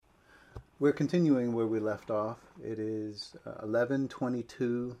We're continuing where we left off. It is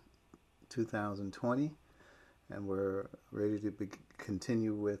 11/22/2020, and we're ready to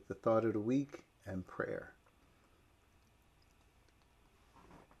continue with the thought of the week and prayer.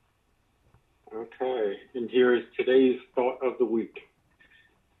 Okay, and here is today's thought of the week.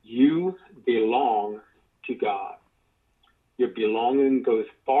 You belong to God. Your belonging goes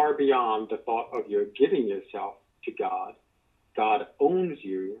far beyond the thought of your giving yourself to God. God owns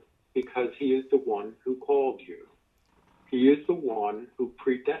you because he is the one who called you. He is the one who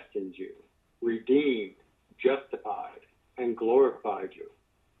predestined you, redeemed, justified, and glorified you.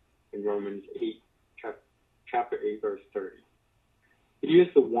 In Romans 8, chapter 8, verse 30. He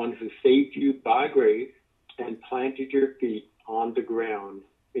is the one who saved you by grace and planted your feet on the ground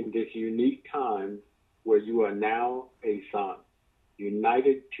in this unique time where you are now a son,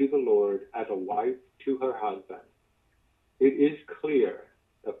 united to the Lord as a wife to her husband. It is clear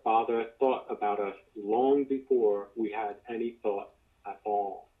the Father thought about us long before we had any thought at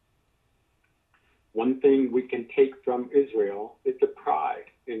all. One thing we can take from Israel is the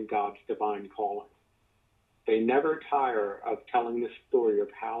pride in God's divine calling. They never tire of telling the story of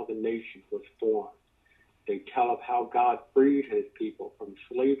how the nation was formed. They tell of how God freed his people from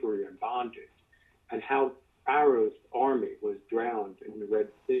slavery and bondage, and how Pharaoh's army was drowned in the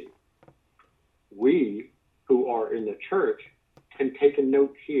Red Sea. We, who are in the church, can take a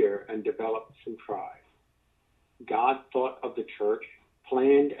note here and develop some pride. God thought of the church,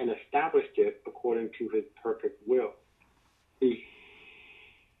 planned and established it according to his perfect will. He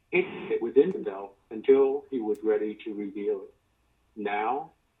hid it within himself until he was ready to reveal it.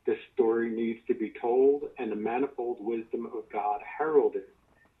 Now, the story needs to be told and the manifold wisdom of God heralded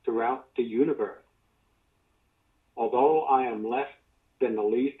throughout the universe. Although I am less than the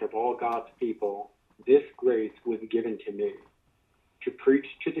least of all God's people, this grace was given to me, to preach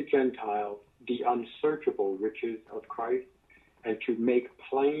to the Gentiles the unsearchable riches of Christ, and to make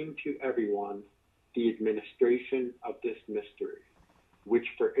plain to everyone the administration of this mystery, which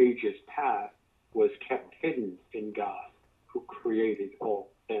for ages past was kept hidden in God, who created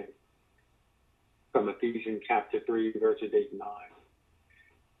all things. From Ephesians chapter 3, verses 8 and 9.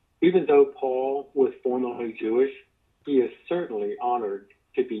 Even though Paul was formerly Jewish, he is certainly honored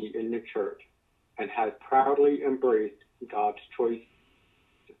to be in the church and has proudly embraced God's choice.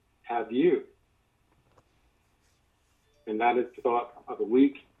 Have you? And that is the thought of the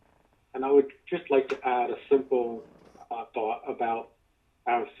week. And I would just like to add a simple thought about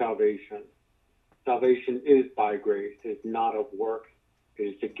our salvation. Salvation is by grace. It is not of work. It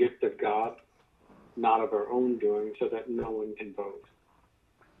is the gift of God, not of our own doing, so that no one can boast.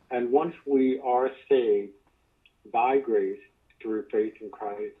 And once we are saved by grace through faith in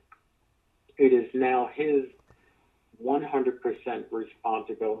Christ, it is now his 100%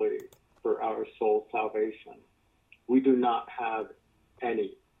 responsibility for our soul salvation. We do not have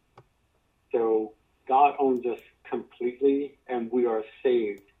any. So God owns us completely, and we are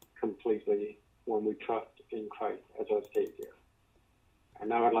saved completely when we trust in Christ as our Savior. And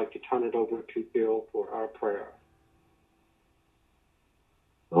now I'd like to turn it over to Bill for our prayer.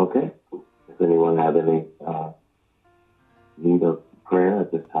 Okay. Does anyone have any need of prayer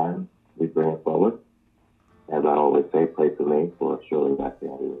at this time? We bring it forward. As I always say, pray for me, for surely I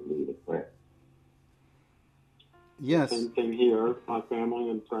stand in need of prayer. Yes. Same thing here, my family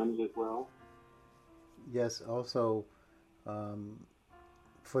and friends as well. Yes, also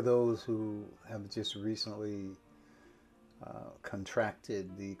for those who have just recently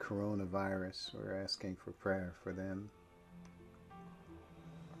contracted the coronavirus, we're asking for prayer for them.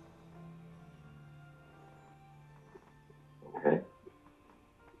 Okay.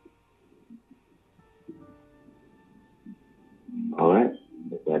 All right.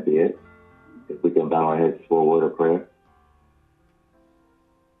 If that be it, if we can bow our heads for a word of prayer.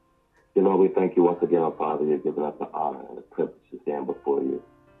 Dear Lord, we thank you once again, oh Father, you've given us the honor and the privilege to stand before you.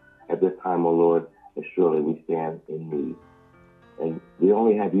 At this time, oh Lord, and surely we stand in need. And we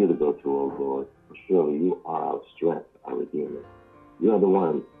only have you to go to, oh Lord. For surely you are our strength, our Redeemer. You are the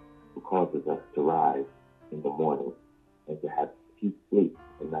one who causes us to rise in the morning and to have peace sleep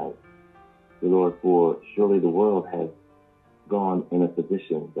at night. Dear Lord, for surely the world has gone in a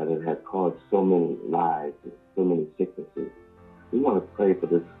position that it has caused so many lives and so many sicknesses. We want to pray for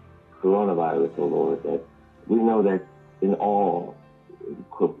this coronavirus, oh Lord, that we know that in all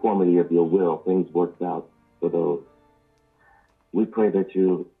conformity of your will, things worked out for those. We pray that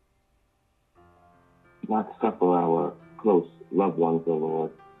you not suffer our close loved ones, oh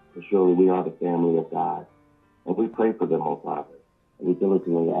Lord, for surely we are the family of God. And we pray for them, oh Father. And we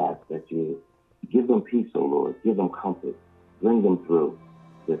diligently ask that you give them peace, oh Lord, give them comfort, bring them through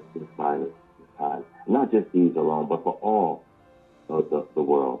this virus. not just these alone, but for all of the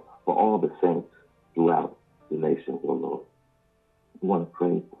world, for all the saints throughout the nations, oh Lord. We want to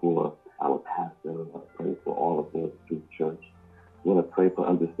pray for our pastor. We want to pray for all of the Truth Church. We want to pray for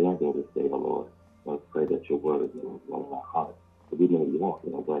understanding this day, oh Lord. We want to pray that your word is on our hearts, that we may walk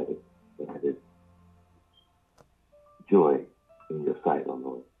in a way that is joy in your sight, oh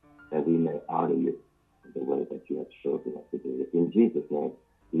Lord, that we may honor you in the way that you have chosen us to do it. In Jesus' name,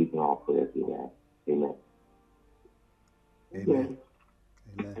 we can all pray as we ask. Amen. Amen.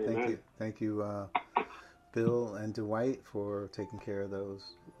 Amen. Thank you. Thank you, Bill and Dwight, for taking care of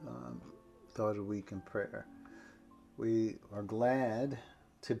those thought of the week in prayer. We are glad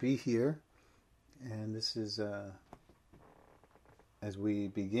to be here, and this is, as we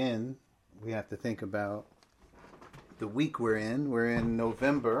begin, we have to think about the week we're in. We're in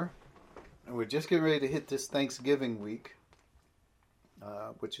November, and we're just getting ready to hit this Thanksgiving week,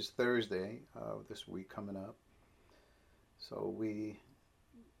 which is Thursday this week coming up. So we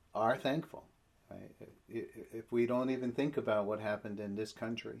are thankful. Right? If we don't even think about what happened in this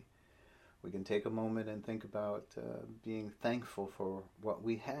country, we can take a moment and think about being thankful for what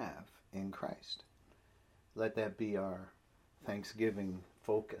we have in Christ. Let that be our Thanksgiving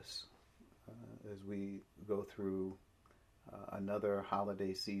focus as we go through another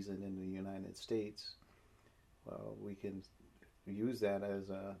holiday season in the United States. Well, we can use that as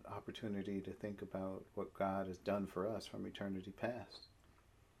an opportunity to think about what God has done for us from eternity past.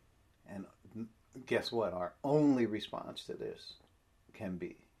 And guess what? Our only response to this can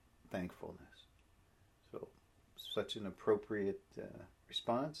be thankfulness. So, such an appropriate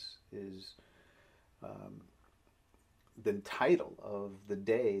response is the title of the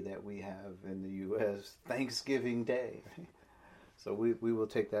day that we have in the U.S., Thanksgiving Day. So we will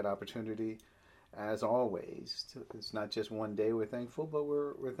take that opportunity, as always. It's not just one day we're thankful, but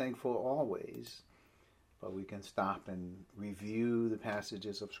we're thankful always. But we can stop and review the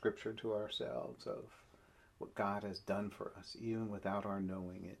passages of Scripture to ourselves of what God has done for us, even without our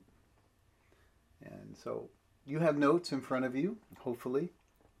knowing it. And so you have notes in front of you, hopefully.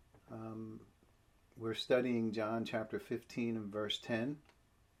 We're studying John chapter 15 and verse 10.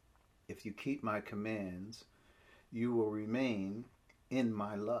 If you keep my commands, you will remain in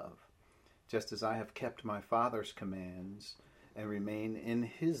my love, just as I have kept my Father's commands and remain in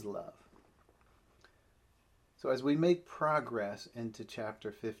his love. So as we make progress into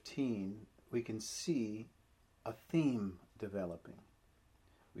chapter 15, we can see a theme developing.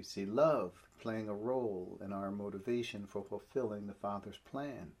 We see love playing a role in our motivation for fulfilling the Father's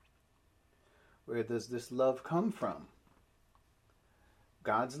plan. Where does this love come from?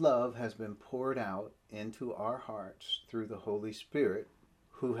 God's love has been poured out into our hearts through the Holy Spirit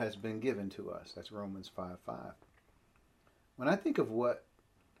who has been given to us. That's Romans 5:5. When I think of what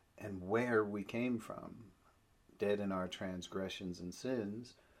and where we came from, dead in our transgressions and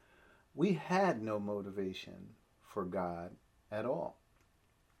sins, we had no motivation for God at all.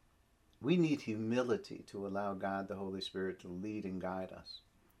 We need humility to allow God the Holy Spirit to lead and guide us.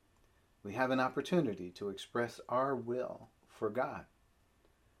 We have an opportunity to express our will for God.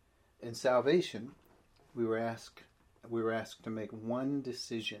 In salvation, we were asked to make one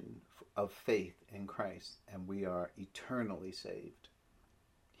decision of faith in Christ, and we are eternally saved.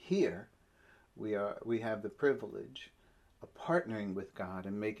 Here, we have the privilege of partnering with God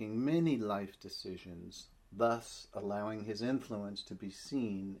and making many life decisions, thus allowing his influence to be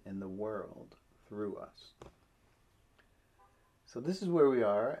seen in the world through us. So this is where we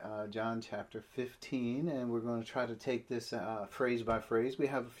are, John chapter 15, and we're going to try to take this phrase by phrase. We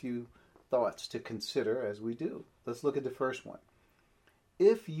have a few thoughts to consider as we do. Let's look at the first one.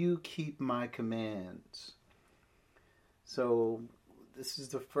 If you keep my commands. So this is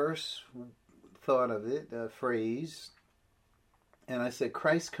the first thought of it, phrase. And I said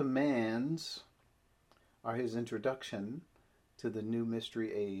Christ's commands are his introduction to the new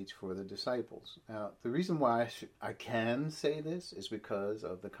mystery age for the disciples. Now, the reason why I can say this is because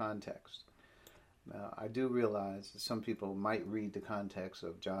of the context. Now, I do realize that some people might read the context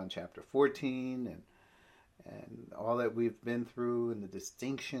of John chapter 14 and all that we've been through and the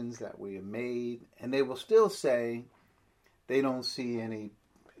distinctions that we have made, and they will still say they don't see any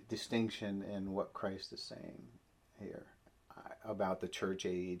distinction in what Christ is saying here about the church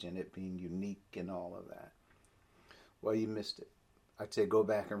age and it being unique and all of that. Well, you missed it. I'd say go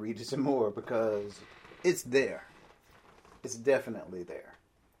back and read it some more because it's there. It's definitely there.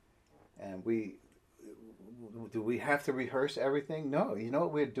 And do we have to rehearse everything? No. You know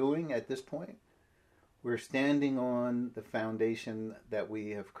what we're doing at this point? We're standing on the foundation that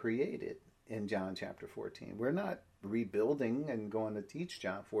we have created in John chapter 14. We're not rebuilding and going to teach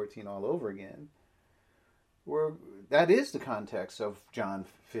John 14 all over again. that is the context of John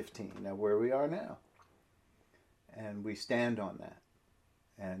 15, now where we are now. And we stand on that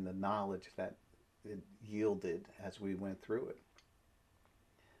and the knowledge that it yielded as we went through it.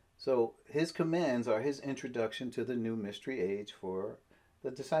 So his commands are his introduction to the new mystery age for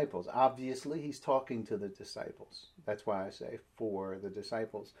the disciples. Obviously, he's talking to the disciples. That's why I say for the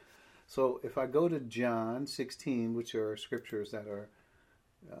disciples. So if I go to John 16, which are scriptures that are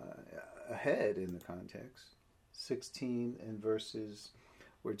ahead in the context, 16 and verses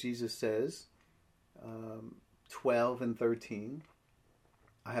where Jesus says, 12 and 13,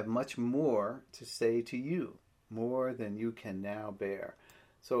 I have much more to say to you, more than you can now bear.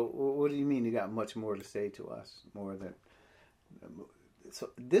 So what do you mean you got much more to say to us? More than...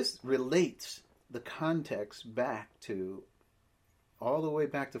 So this relates the context back to, all the way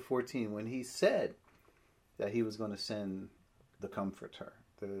back to 14, when he said that he was going to send the Comforter,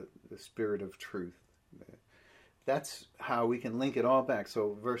 the Spirit of truth. That's how we can link it all back.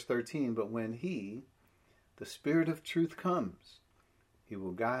 So verse 13, but when he, the Spirit of truth, comes, he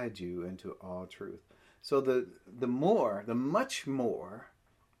will guide you into all truth. So the much more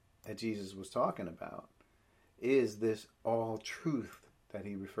that Jesus was talking about is this all truth that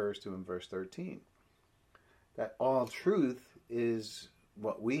he refers to in verse 13. That all truth is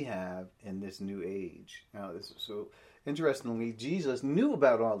what we have in this new age. Now, so interestingly, Jesus knew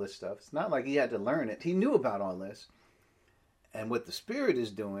about all this stuff. It's not like he had to learn it. He knew about all this. And what the Spirit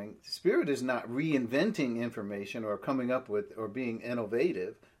is doing, the Spirit is not reinventing information or coming up with or being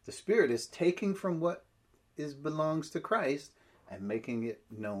innovative. The Spirit is taking from what belongs to Christ and making it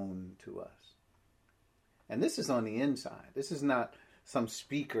known to us. And this is on the inside. This is not some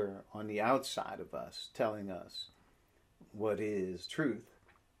speaker on the outside of us telling us what is truth.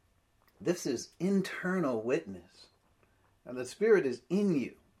 This is internal witness. And the Spirit is in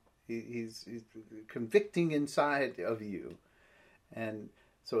you. He's convicting inside of you. And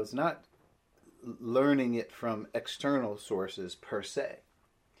so it's not learning it from external sources per se.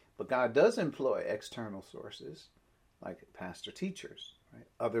 But God does employ external sources like pastor teachers, right?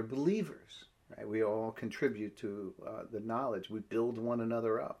 Other believers. Right? We all contribute to the knowledge. We build one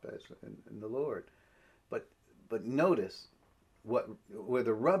another up as in the Lord. But notice where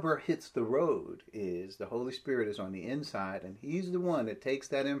the rubber hits the road is the Holy Spirit is on the inside, and he's the one that takes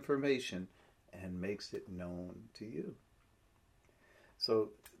that information and makes it known to you.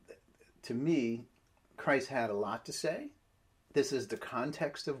 So to me, Christ had a lot to say. This is the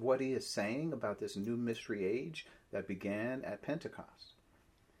context of what he is saying about this new mystery age that began at Pentecost.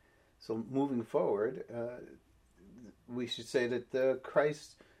 So moving forward, we should say that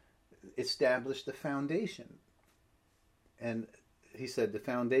Christ established the foundation. And he said the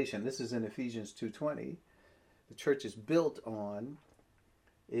foundation, this is in Ephesians 2:20, the church is built on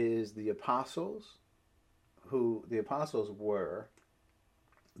is the apostles, who the apostles were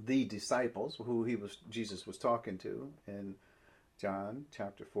the disciples, who Jesus was talking to in John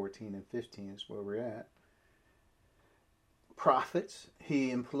chapter 14 and 15 is where we're at. Prophets, he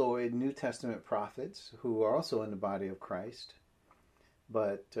employed New Testament prophets who are also in the body of Christ.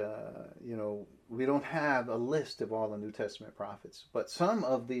 But, we don't have a list of all the New Testament prophets. But some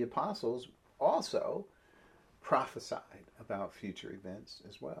of the apostles also prophesied about future events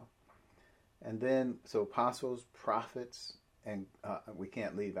as well. And then, so apostles, prophets, and we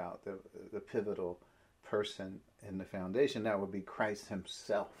can't leave out the pivotal person in the foundation. That would be Christ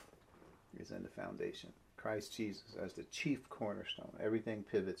himself is in the foundation. Christ Jesus as the chief cornerstone. Everything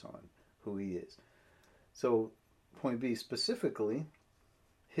pivots on who he is. So, point B, specifically,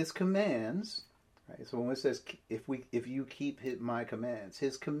 his commands, right? So when it says, if you keep my commands,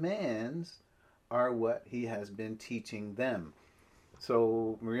 his commands are what he has been teaching them.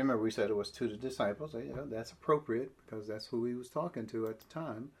 So remember we said it was to the disciples. That's appropriate because that's who he was talking to at the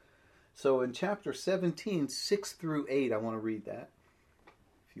time. So in chapter 17, 6 through 8, I want to read that.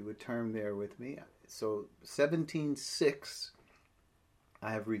 If you would turn there with me. So 17:6,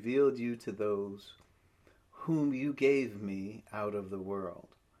 I have revealed you to those whom you gave me out of the world.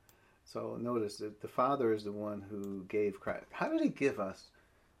 So notice that the Father is the one who gave Christ. How did he give us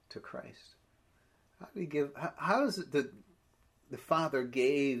to Christ? How is it that the Father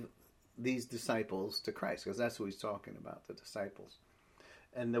gave these disciples to Christ? Because that's who he's talking about, the disciples.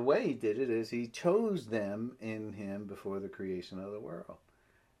 And the way he did it is he chose them in him before the creation of the world.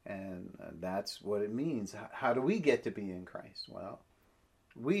 And that's what it means. How do we get to be in Christ? Well,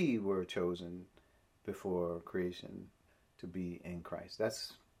 we were chosen before creation to be in Christ.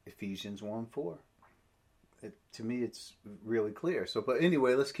 That's Ephesians 1:4. To me, it's really clear. But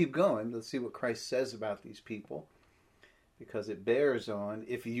anyway, let's keep going. Let's see what Christ says about these people, because it bears on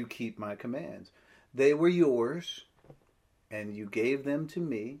if you keep my commands. They were yours, and you gave them to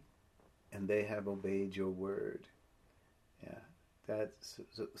me, and they have obeyed your word. Yeah, that's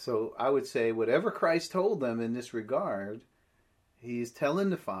so. I would say whatever Christ told them in this regard, he's telling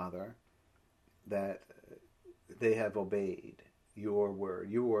the Father that they have obeyed your word.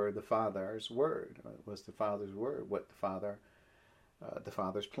 You were the Father's word. It was the Father's word. What the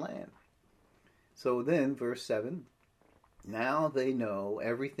Father's plan. So then, verse 7. Now they know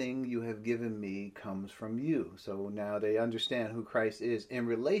everything you have given me comes from you. So now they understand who Christ is in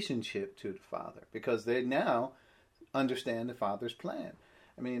relationship to the Father, because they now understand the Father's plan.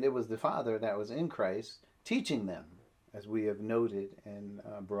 I mean, it was the Father that was in Christ teaching them, as we have noted and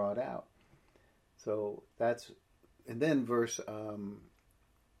brought out. So that's, and then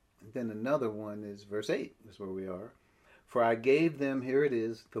then another one is verse 8, is where we are. For I gave them, here it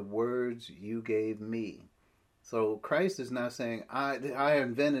is, the words you gave me. So Christ is not saying, I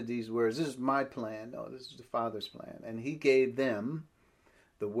invented these words. This is my plan. No, this is the Father's plan. And he gave them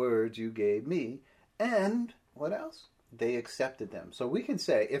the words you gave me. And what else? They accepted them. So we can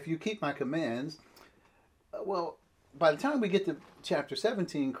say, if you keep my commands, well, by the time we get to chapter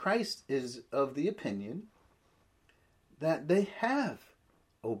 17, Christ is of the opinion that they have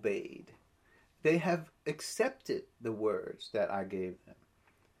obeyed. They have accepted the words that I gave them.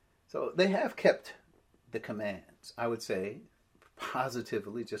 So they have kept the commands, I would say,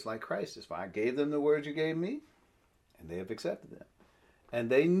 positively, just like Christ is. I gave them the words you gave me, and they have accepted them. And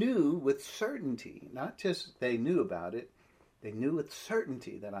they knew with certainty, not just they knew about it, they knew with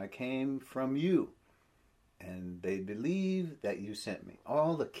certainty that I came from you. And they believe that you sent me.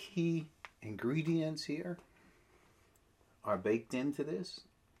 All the key ingredients here are baked into this.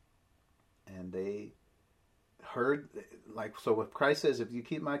 And they heard, like, so if Christ says, if you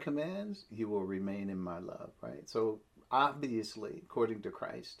keep my commands, you will remain in my love, right? So obviously, according to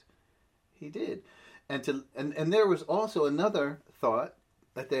Christ, he did. And there was also another thought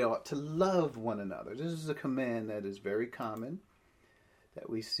that they ought to love one another. This is a command that is very common that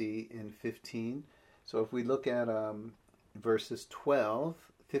we see in 15. So if we look at verses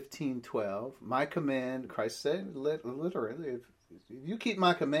 15:12, my command, Christ said literally, if you keep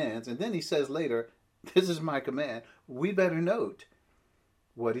my commands, and then he says later, this is my command, we better note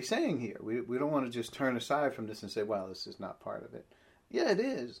what he's saying here. We don't want to just turn aside from this and say, well, this is not part of it. Yeah, it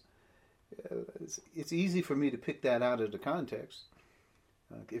is. It's easy for me to pick that out of the context.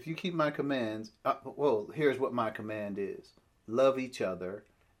 If you keep my commands, well, here's what my command is. Love each other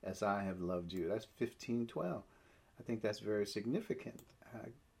as I have loved you. That's 15:12. I think that's very significant. I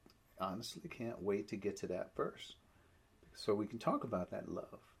honestly can't wait to get to that verse, so we can talk about that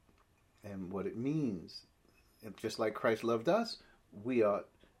love and what it means. And just like Christ loved us, we ought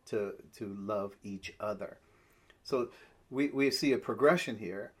to love each other. So we see a progression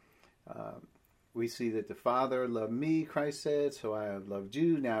here. We see that the Father loved me, Christ said, so I have loved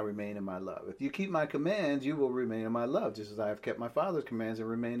you, now remain in my love. If you keep my commands, you will remain in my love, just as I have kept my Father's commands and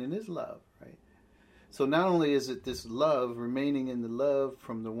remain in his love, right? So not only is it this love, remaining in the love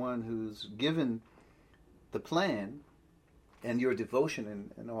from the one who's given the plan, and your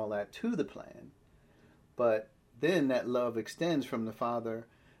devotion and all that to the plan, but then that love extends from the Father,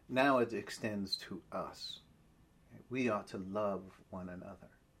 now it extends to us. We ought to love one another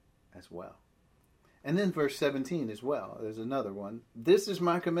as well. And then verse 17 as well. There's another one. This is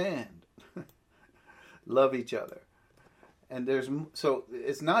my command. Love each other. And so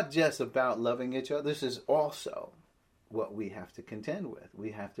it's not just about loving each other. This is also what we have to contend with.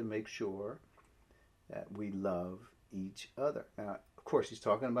 We have to make sure that we love each other. Now, of course, he's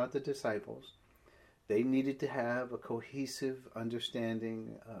talking about the disciples. They needed to have a cohesive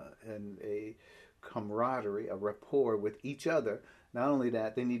understanding and a camaraderie, a rapport with each other. Not only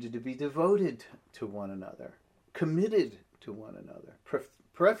that, they needed to be devoted to one another, committed to one another,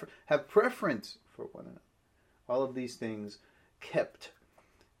 have preference for one another. All of these things kept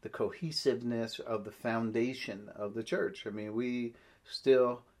the cohesiveness of the foundation of the church. I mean, we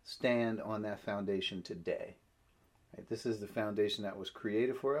still stand on that foundation today. Right? This is the foundation that was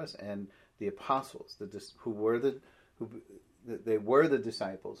created for us, and the apostles, who were the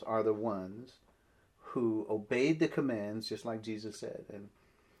disciples, are the ones who obeyed the commands, just like Jesus said,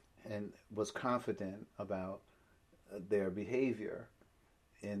 and was confident about their behavior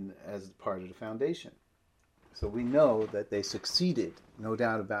as part of the foundation. So we know that they succeeded, no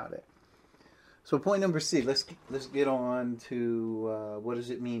doubt about it. So point number C, let's get on to what does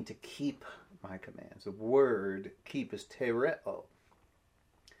it mean to keep my commands. The word keep is tereo.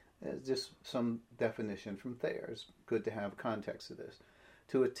 There's just some definition from Thayer. It's good to have context of this.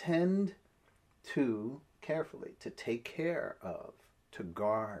 To attend to carefully, to take care of, to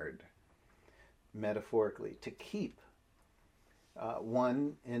guard. metaphorically, to keep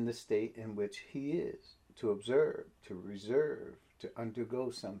one in the state in which he is, to observe, to reserve, to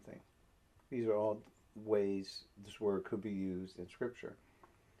undergo something. These are all ways this word could be used in Scripture.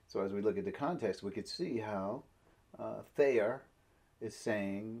 So as we look at the context, we could see how Thayer is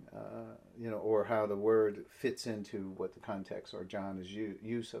saying, or how the word fits into what the context or John's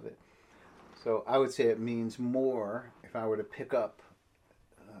use of it. So I would say it means more, if I were to pick up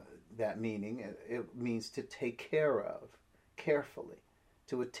that meaning, it means to take care of carefully,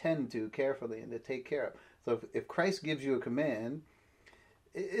 to attend to carefully, and to take care of. So if Christ gives you a command,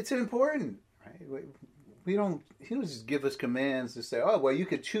 it's important, right? He don't just give us commands to say, oh, well, you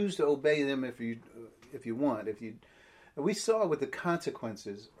could choose to obey them if you want. We saw what the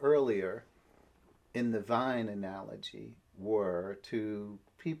consequences earlier in the vine analogy were to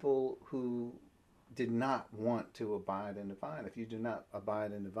people who did not want to abide in the vine. If you do not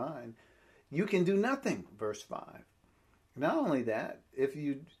abide in the vine, you can do nothing, verse 5. Not only that, if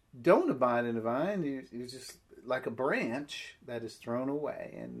you don't abide in the vine, you're just like a branch that is thrown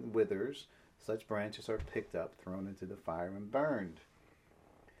away and withers. Such branches are picked up, thrown into the fire, and burned.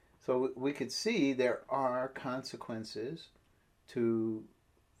 So we could see there are consequences to,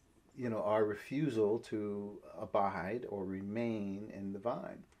 our refusal to abide or remain in the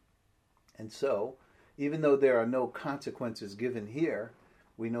vine. And so, even though there are no consequences given here,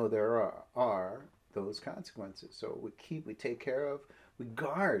 we know there are those consequences. So we take care of, we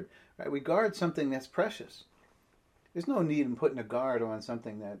guard, right? We guard something that's precious. There's no need in putting a guard on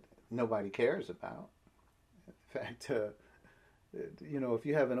something that nobody cares about. In fact, if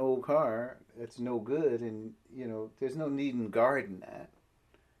you have an old car that's no good, and there's no need in guarding that.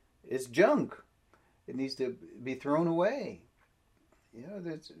 It's junk. It needs to be thrown away.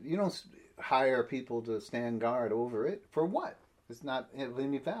 You don't hire people to stand guard over it. For what? It's not of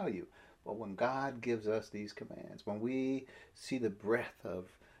any value. But when God gives us these commands, when we see the breadth of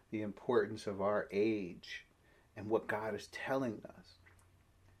the importance of our age and what God is telling us,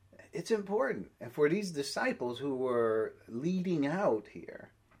 it's important. And for these disciples who were leading out here,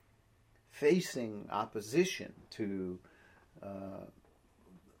 facing opposition to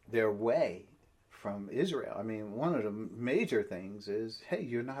their way from Israel, I mean, one of the major things is, hey,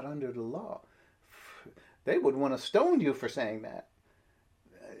 you're not under the law. They would want to stone you for saying that.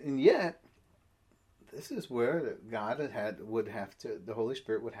 And yet, this is where God the Holy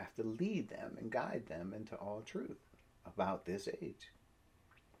Spirit would have to lead them and guide them into all truth about this age.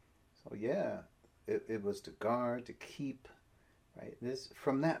 So yeah, it was to guard, to keep, right?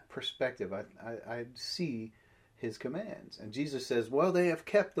 From that perspective, I see his commands. And Jesus says, well, they have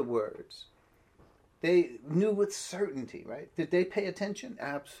kept the words. They knew with certainty, right? Did they pay attention?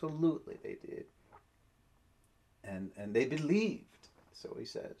 Absolutely they did. And they believed, so he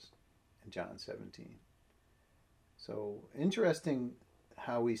says in John 17. So interesting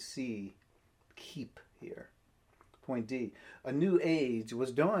how we see keep here. Point D, a new age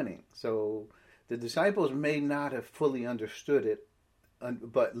was dawning. So the disciples may not have fully understood it,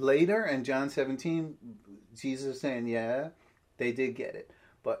 but later in John 17, Jesus is saying, yeah, they did get it.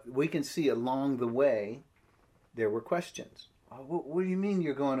 But we can see along the way, there were questions. Oh, what do you mean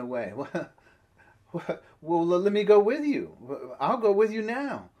you're going away? Well, let me go with you. I'll go with you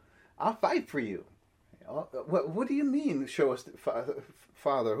now. I'll fight for you. What do you mean, show us,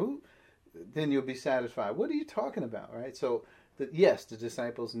 Father? Who? Then you'll be satisfied. What are you talking about, right? So, yes, the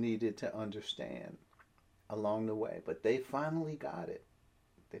disciples needed to understand along the way, but they finally got it.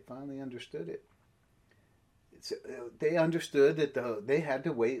 They finally understood it. They understood that they had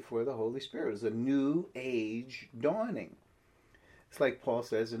to wait for the Holy Spirit. It was a new age dawning. It's like Paul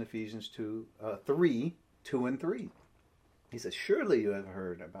says in Ephesians 3, 2 and 3. He says, surely you have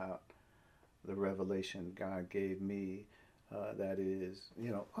heard about the revelation God gave me. That is,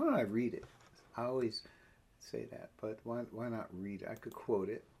 why don't I read it? I always say that, but why not read it? I could quote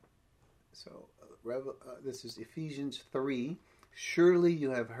it. So, this is Ephesians 3. Surely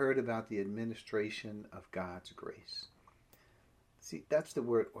you have heard about the administration of God's grace. See, that's the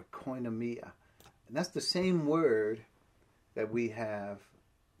word oikonomia. And that's the same word that we have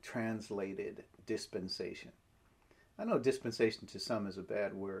translated dispensation. I know dispensation to some is a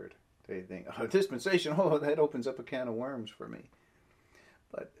bad word. They think, oh, dispensation, that opens up a can of worms for me.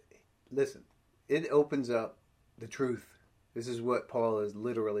 But listen, it opens up the truth. This is what Paul is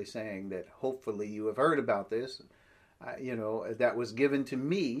literally saying, that hopefully you have heard about this, that was given to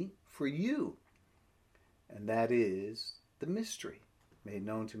me for you. And that is the mystery made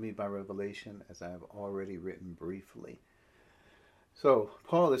known to me by revelation, as I have already written briefly. So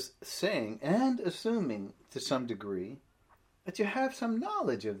Paul is saying and assuming to some degree that you have some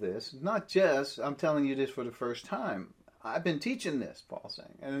knowledge of this. Not just, I'm telling you this for the first time. I've been teaching this, Paul's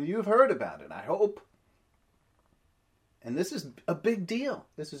saying, and you've heard about it, I hope. And this is a big deal.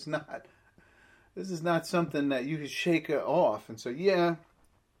 This is not something that you can shake it off and say, yeah,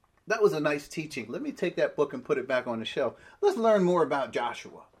 that was a nice teaching. Let me take that book and put it back on the shelf. Let's learn more about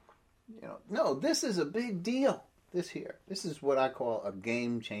Joshua. No, this is a big deal. This is what I call a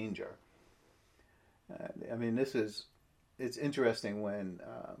game changer. It's interesting when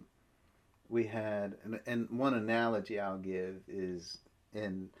we had, and one analogy I'll give is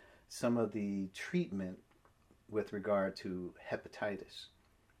in some of the treatment with regard to hepatitis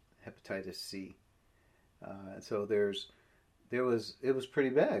C. So it was pretty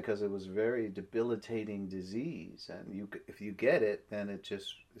bad because it was a very debilitating disease, and if you get it, then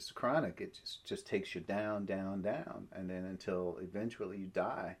it's chronic. It just takes you down, down, down, and then until eventually you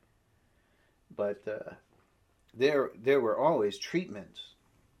die. But there were always treatments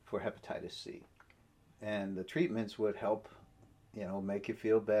for hepatitis C, and the treatments would help, make you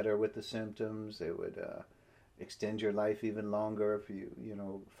feel better with the symptoms. They would extend your life even longer if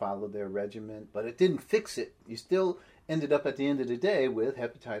you follow their regimen. But it didn't fix it. You still ended up at the end of the day with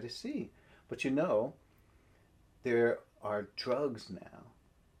hepatitis C. But there are drugs now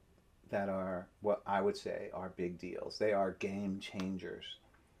that are what I would say are big deals. They are game changers.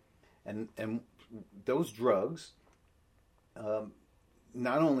 And those drugs,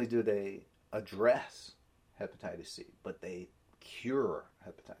 not only do they address hepatitis C, but they cure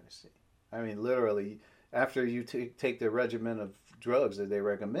hepatitis C. I mean, literally, after you take the regimen of drugs that they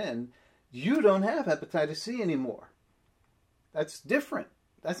recommend, you don't have hepatitis C anymore. That's different.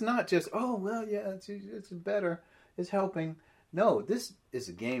 That's not just, oh, well, yeah, it's better, it's helping. No, this is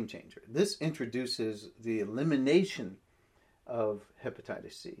a game changer. This introduces the elimination of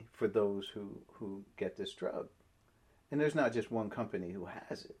hepatitis C for those who get this drug. And there's not just one company who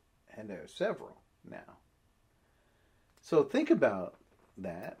has it, and there are several now. So think about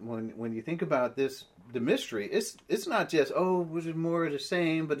that when you think about this, the mystery. It's not just, oh, was it more of the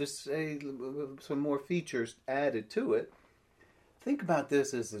same, but it's some more features added to it. Think about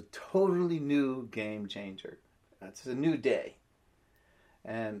this as a totally new game changer. It's a new day.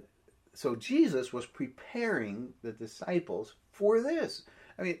 And so Jesus was preparing the disciples for this.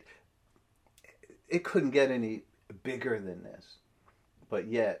 I mean, it couldn't get any bigger than this. But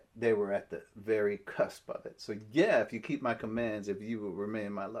yet, they were at the very cusp of it. So yeah, if you keep my commands, if you will remain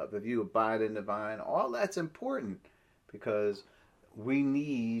in my love, if you abide in the vine, all that's important. Because we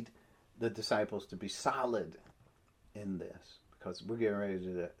need the disciples to be solid in this. Because we're getting ready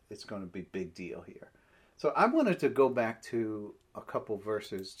to, it's going to be a big deal here. So I wanted to go back to a couple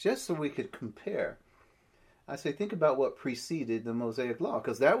verses just so we could compare. I say, think about what preceded the Mosaic Law,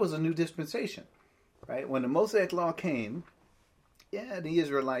 because that was a new dispensation, right? When the Mosaic Law came, yeah, the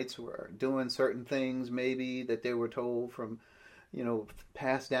Israelites were doing certain things maybe that they were told from,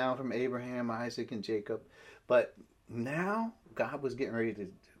 passed down from Abraham, Isaac, and Jacob. But now God was getting ready to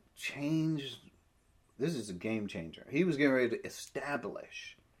change. This is a game changer. He was getting ready to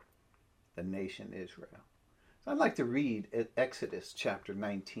establish the nation Israel. So I'd like to read Exodus chapter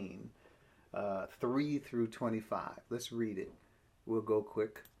 19, 3 through 25. Let's read it. We'll go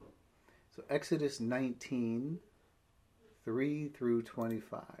quick. So Exodus 19, 3 through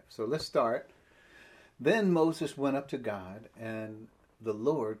 25. So let's start. Then Moses went up to God, and the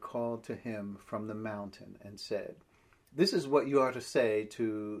Lord called to him from the mountain and said, "This is what you are to say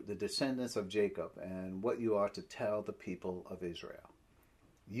to the descendants of Jacob, and what you are to tell the people of Israel.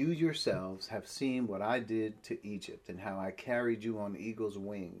 You yourselves have seen what I did to Egypt, and how I carried you on eagle's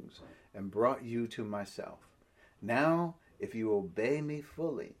wings and brought you to myself. Now, if you obey me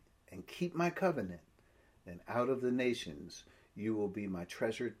fully and keep my covenant, then out of the nations you will be my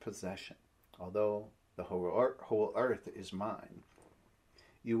treasured possession, although the whole earth is mine.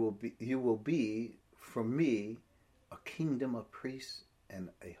 You will be for me a kingdom of priests and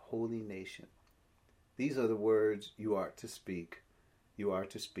a holy nation. These are the words you are to speak. You are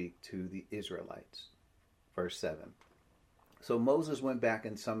to speak to the Israelites." Verse 7. So Moses went back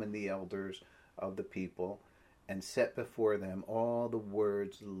and summoned the elders of the people and set before them all the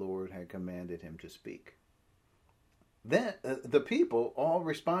words the Lord had commanded him to speak. Then the people all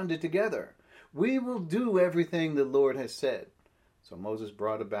responded together, "We will do everything the Lord has said." So Moses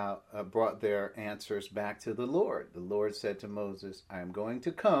brought their answers back to the Lord. The Lord said to Moses, "I am going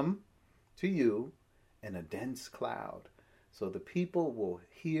to come to you in a dense cloud, so the people will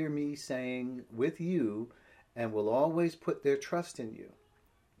hear me saying with you and will always put their trust in you."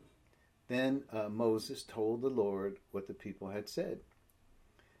 Then Moses told the Lord what the people had said.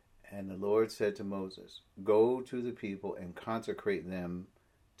 And the Lord said to Moses, "Go to the people and consecrate them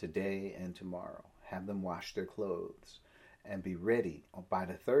today and tomorrow. Have them wash their clothes and be ready by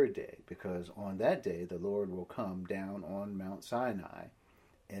the third day, because on that day the Lord will come down on Mount Sinai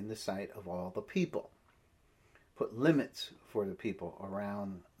in the sight of all the people. Put limits for the people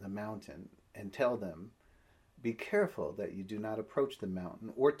around the mountain and tell them, be careful that you do not approach the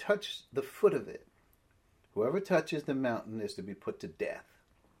mountain or touch the foot of it. Whoever touches the mountain is to be put to death.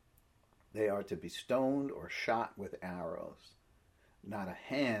 They are to be stoned or shot with arrows. Not a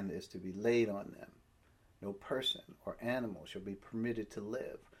hand is to be laid on them. No person or animal shall be permitted to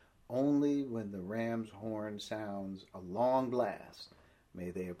live. Only when the ram's horn sounds a long blast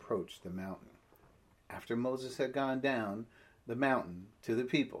may they approach the mountain." After Moses had gone down the mountain to the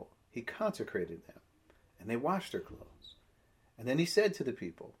people, he consecrated them, and they washed their clothes. And then he said to the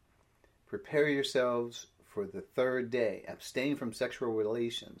people, "Prepare yourselves for the third day. Abstain from sexual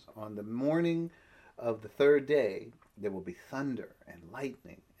relations. On the morning of the third day, there will be thunder and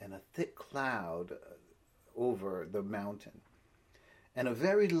lightning and a thick cloud over the mountain, and a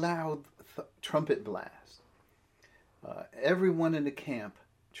very loud trumpet blast. Everyone in the camp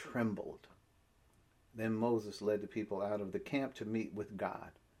trembled. Then Moses led the people out of the camp to meet with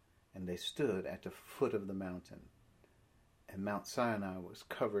God, and they stood at the foot of the mountain. And Mount Sinai was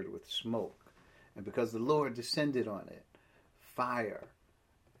covered with smoke, and because the Lord descended on it, fire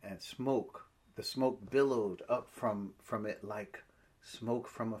and smoke, the smoke billowed up from it like smoke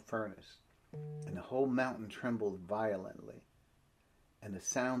from a furnace, and the whole mountain trembled violently. And the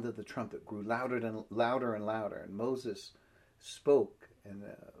sound of the trumpet grew louder and louder and louder, and Moses spoke, and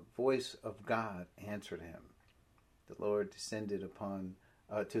the voice of God answered him. The Lord descended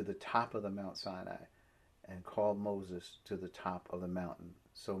to the top of the Mount Sinai and called Moses to the top of the mountain.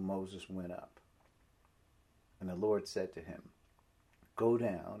 So Moses went up. And the Lord said to him, "Go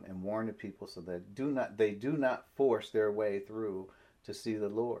down and warn the people so that they do not force their way through to see the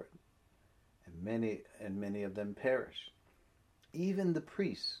Lord. And many of them perish. Even the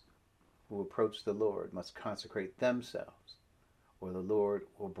priests who approach the Lord must consecrate themselves, or the Lord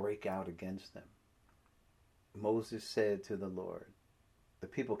will break out against them." Moses said to the Lord, "The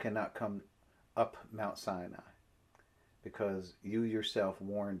people cannot come up Mount Sinai, because you yourself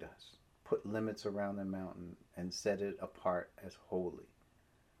warned us. Put limits around the mountain and set it apart as holy."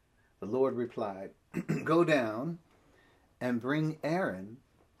 The Lord replied, "Go down and bring Aaron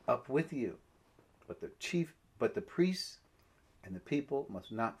up with you. But the priests and the people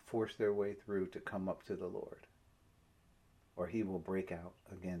must not force their way through to come up to the Lord, or he will break out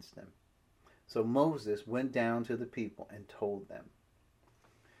against them." So Moses went down to the people and told them.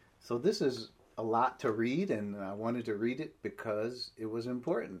 So this is a lot to read, and I wanted to read it because it was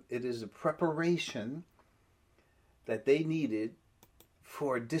important. It is a preparation that they needed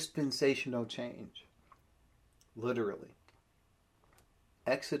for dispensational change. Literally.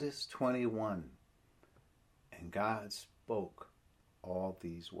 Exodus 21. And God spoke all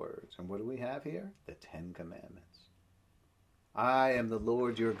these words. And what do we have here? The 10 Commandments. "I am the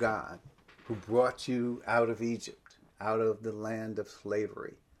Lord your God, who brought you out of Egypt, out of the land of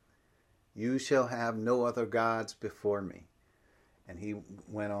slavery. You shall have no other gods before me." And he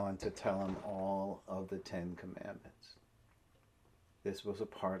went on to tell them all of the 10 Commandments. This was a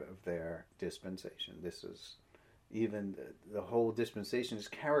part of their dispensation. This is even the whole dispensation is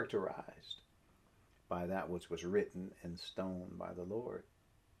characterized by that which was written in stone by the Lord.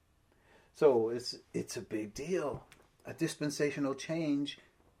 So it's a big deal. A dispensational change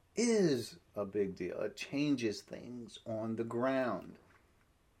is a big deal. It changes things on the ground.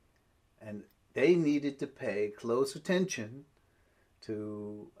 And they needed to pay close attention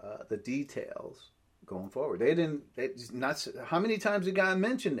to the details going forward. How many times did God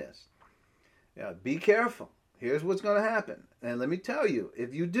mention this? Be careful. Here's what's going to happen. And let me tell you,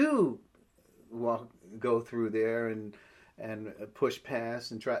 if you do go through there and push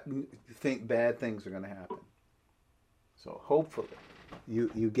past and think bad things are going to happen. So hopefully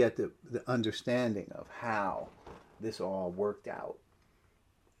you get the understanding of how this all worked out,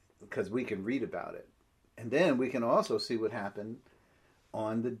 because we can read about it. And then we can also see what happened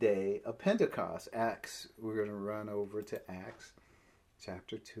on the day of Pentecost. We're going to run over to Acts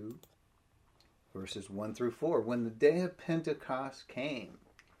chapter 2, verses 1 through 4. When the day of Pentecost came,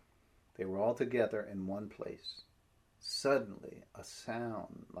 they were all together in one place. Suddenly, a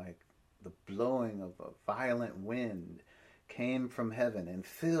sound like the blowing of a violent wind came from heaven and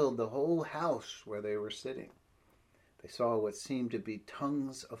filled the whole house where they were sitting. They saw what seemed to be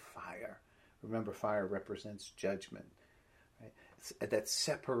tongues of fire. Remember, fire represents judgment, right? That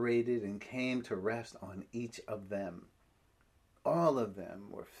separated and came to rest on each of them. all of them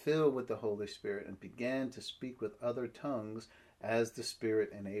were filled with the Holy Spirit and began to speak with other tongues as the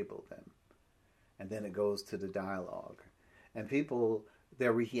Spirit enabled them. And then it goes to the dialogue. And people,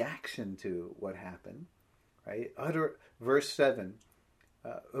 their reaction to what happened, right? Verse 7,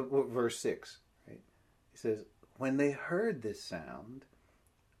 verse 6, right? He says, when they heard this sound,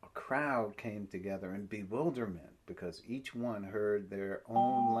 a crowd came together in bewilderment because each one heard their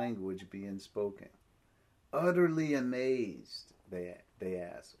own language being spoken. Utterly amazed, they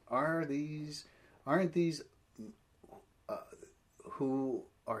asked, aren't these who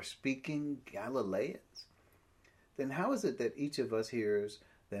are speaking Galileans? Then how is it that each of us hears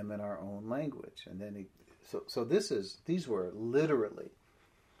them in our own language? And then these were literally,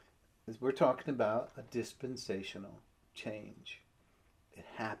 we're talking about a dispensational change. It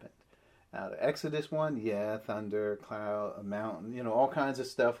happened. Now the Exodus one, yeah, thunder, cloud, a mountain, all kinds of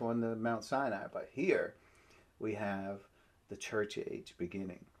stuff on the Mount Sinai. But here we have the church age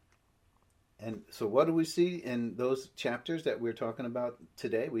beginning. And so what do we see in those chapters that we're talking about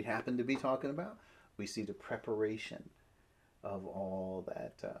today, we happen to be talking about? We see the preparation of all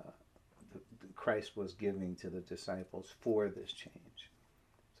that Christ was giving to the disciples for this change.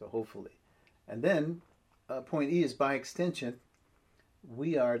 So hopefully. And then point E is by extension,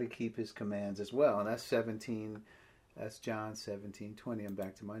 we are to keep his commands as well. And that's John 17:20. I'm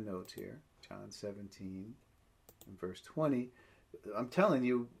back to my notes here. John 17 and verse 20. I'm telling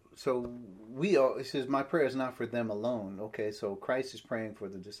you, so it says, my prayer is not for them alone. Okay, so Christ is praying for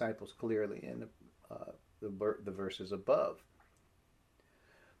the disciples clearly in the verses above.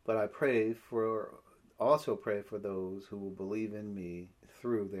 But I also pray for those who will believe in me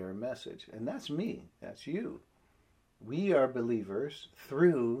through their message. And that's me. That's you. We are believers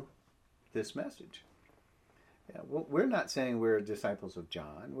through this message. Yeah, we're not saying we're disciples of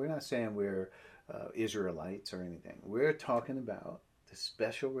John. We're not saying we're Israelites or anything. We're talking about the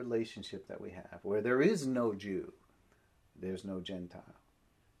special relationship that we have where there is no Jew, there's no Gentile.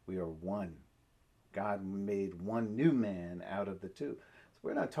 We are one. God made one new man out of the two. So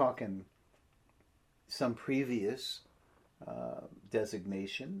we're not talking some previous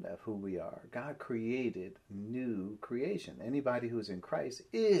designation of who we are. God created new creation. Anybody who's in Christ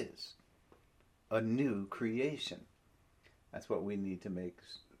is a new creation. That's what we need to make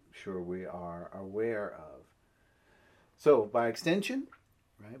sure we are aware of. So by extension,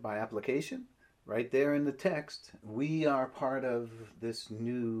 right, by application, right there in the text, we are part of this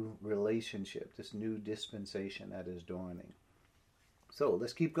new relationship, this new dispensation that is dawning. So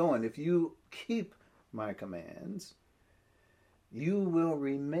let's keep going. If you keep my commands, you will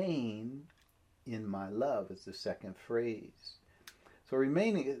remain in my love, is the second phrase. So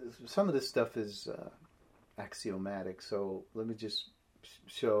remaining, some of this stuff is axiomatic, so let me just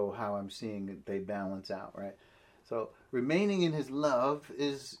show how I'm seeing they balance out, right? So remaining in his love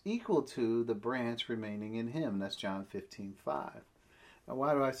is equal to the branch remaining in him. That's John 15:5. Now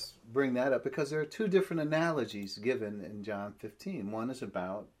why do I bring that up? Because there are two different analogies given in John 15. One is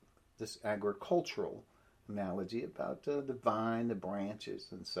about this agricultural analogy about the vine, the branches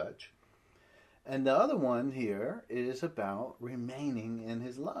and such. And the other one here is about remaining in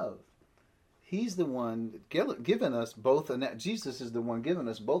his love. He's the one giving us both. Jesus is the one giving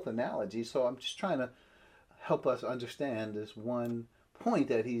us both analogies. So I'm just trying to help us understand this one point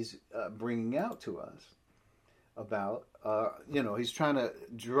that he's bringing out to us about, he's trying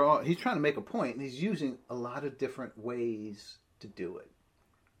to make a point, and he's using a lot of different ways to do it.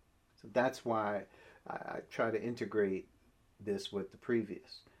 So that's why I try to integrate this with the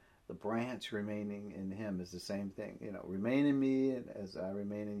previous. The branch remaining in him is the same thing. Remain in me as I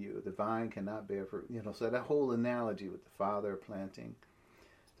remain in you. The vine cannot bear fruit. So that whole analogy with the Father planting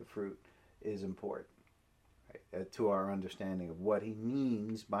the fruit is important, right, to our understanding of what he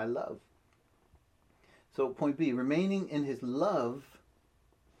means by love. So point B, remaining in his love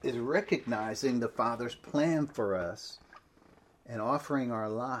is recognizing the Father's plan for us and offering our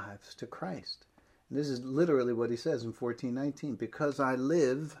lives to Christ. And this is literally what he says in 14:19. Because I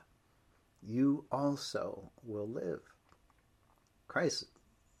live, you also will live. Christ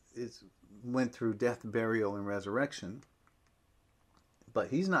went through death, burial, and resurrection. But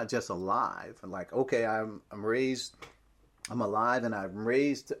he's not just alive. Like, okay, I'm alive and I'm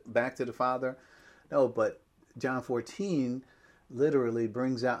raised back to the Father. No, but John 14 literally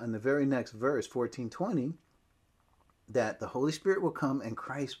brings out in the very next verse, 14:20, that the Holy Spirit will come and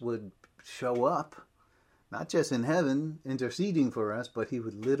Christ would show up, not just in heaven interceding for us, but he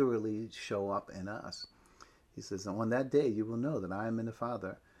would literally show up in us. He says, on that day you will know that I am in the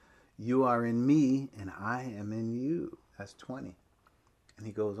Father. You are in me and I am in you. That's 20. And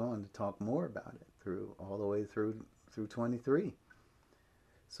he goes on to talk more about it all the way through through 23.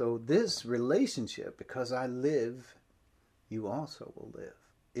 So this relationship, because I live, you also will live,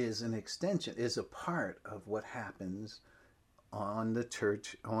 is an extension, is a part of what happens on the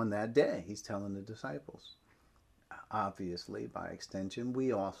church on that day. He's telling the disciples. Obviously, by extension,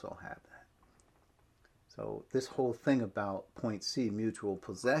 we also have that. So this whole thing about point C, mutual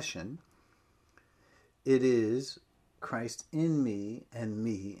possession, it is Christ in me and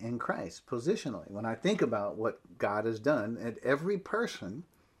me in Christ, positionally. When I think about what God has done, and every person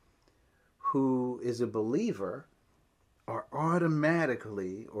who is a believer are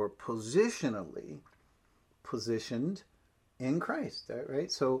automatically or positionally positioned in Christ,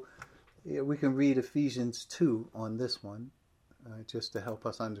 right? So we can read Ephesians 2 on this one, just to help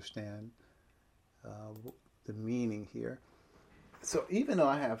us understand the meaning here. So even though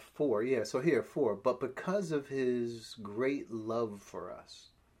I have 4, so here 4, but because of his great love for us,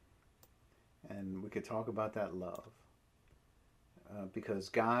 and we could talk about that love, because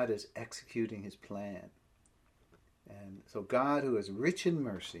God is executing his plan. And so God, who is rich in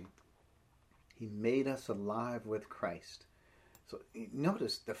mercy, he made us alive with Christ. So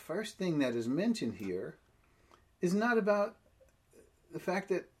notice the first thing that is mentioned here is not about the fact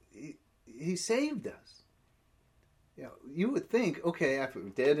that he saved us. You know, you would think, okay, after we're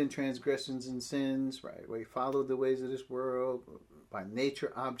dead in transgressions and sins, right? We followed the ways of this world, by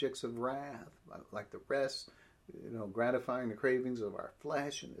nature objects of wrath, like the rest, gratifying the cravings of our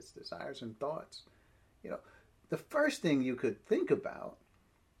flesh and its desires and thoughts. The first thing you could think about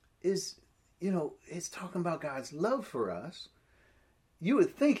is, it's talking about God's love for us. You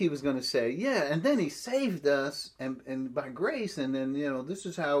would think he was going to say, yeah, and then he saved us and by grace, and then, this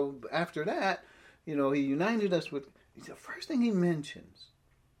is how, after that, he united us with... The first thing he mentions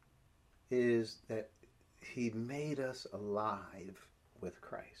is that he made us alive with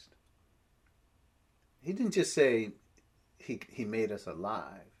Christ. He didn't just say he made us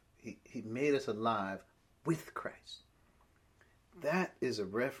alive. He made us alive with Christ. That is a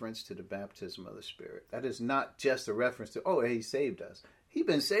reference to the baptism of the Spirit. That is not just a reference to, he saved us. He'd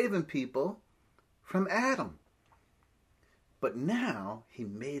been saving people from Adam. But now he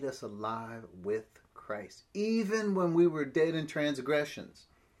made us alive with Christ, even when we were dead in transgressions.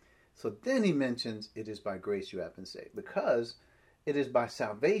 So then he mentions it is by grace you have been saved, because it is by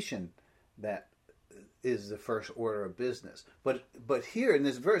salvation that is the first order of business. But here in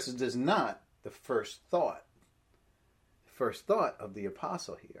this verse, it is not the first thought. The first thought of the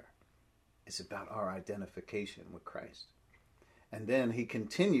apostle here is about our identification with Christ. And then he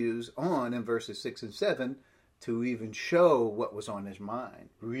continues on in verses 6 and 7 to even show what was on his mind,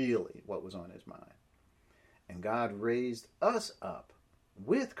 really what was on his mind. And God raised us up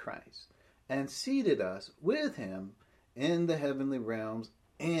with Christ and seated us with him in the heavenly realms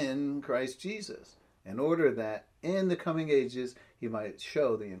in Christ Jesus, in order that in the coming ages he might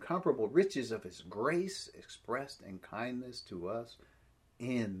show the incomparable riches of his grace expressed in kindness to us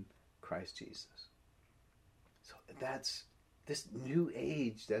in Christ Jesus. So that's this new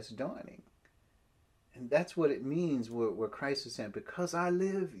age that's dawning. And that's what it means where Christ is saying, because I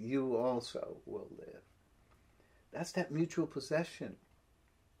live, you also will live. That's that mutual possession.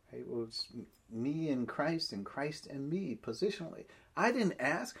 Right? Well, it's me and Christ and me positionally. I didn't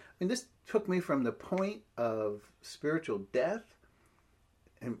ask. This took me from the point of spiritual death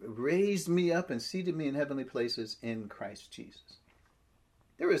and raised me up and seated me in heavenly places in Christ Jesus.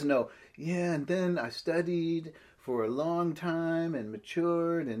 There is no, and then I studied for a long time and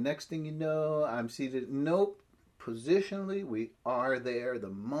matured, and next thing you know, I'm seated. Nope. Positionally, we are there the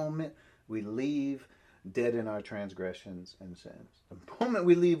moment we leave dead in our transgressions and sins. The moment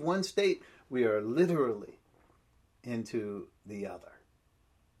we leave one state, we are literally into the other.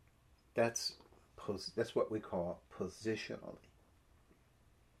 That's what we call positionally.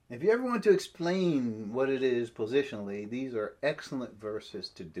 If you ever want to explain what it is positionally, these are excellent verses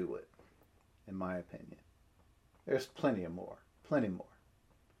to do it, in my opinion. There's plenty more.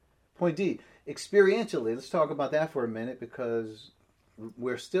 Point D, experientially. Let's talk about that for a minute, because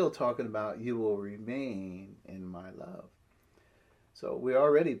we're still talking about you will remain in my love. So we're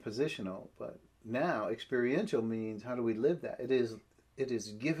already positional, but now experiential means how do we live that? It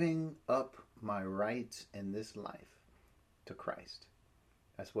is giving up my rights in this life to Christ.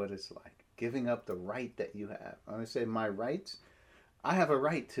 That's what it's like. Giving up the right that you have. When I say my rights, I have a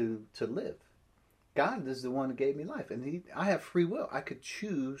right to live. God is the one who gave me life, and I have free will. I could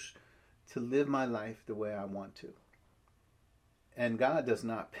choose to live my life the way I want to. And God does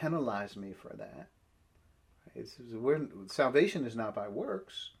not penalize me for that. Salvation is not by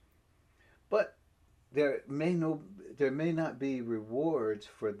works, but there may not be rewards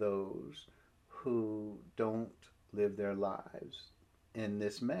for those who don't live their lives in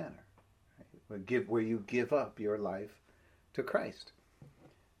this manner, right? Where you give up your life to Christ.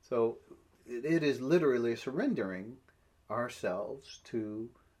 So it is literally surrendering ourselves to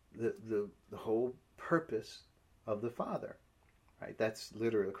the whole purpose of the Father, right? That's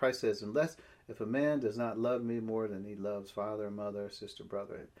literally, Christ says, if a man does not love me more than he loves father, mother, sister,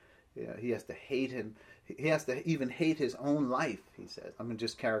 brother, he has to hate him. He has to even hate his own life, he says. I'm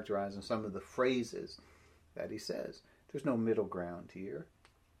just characterizing some of the phrases that he says. There's no middle ground here.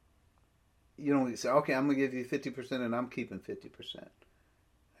 You don't say, okay, I'm going to give you 50% and I'm keeping 50%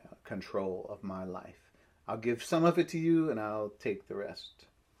 control of my life. I'll give some of it to you and I'll take the rest.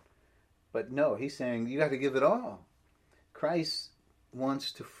 But no, he's saying you got to give it all. Christ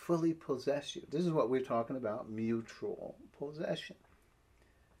wants to fully possess you. This is what we're talking about, mutual possession.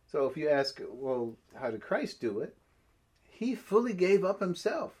 So if you ask, well, how did Christ do it? He fully gave up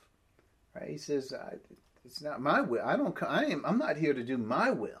himself. Right? He says, it's not my will. I'm not here to do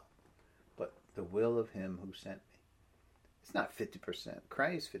my will, but the will of him who sent me. It's not 50%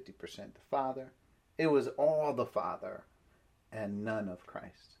 Christ, 50% the Father. It was all the Father and none of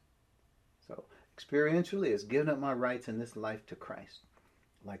Christ. So experientially, it's giving up my rights in this life to Christ.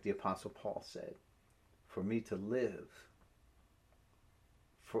 Like the Apostle Paul said, for me to live,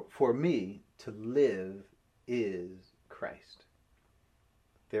 for me to live is Christ.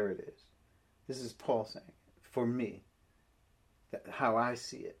 There it is. This is Paul saying, for me, how I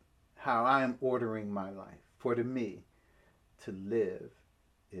see it, how I am ordering my life. For to me, to live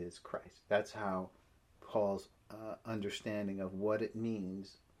is Christ. That's how Paul's understanding of what it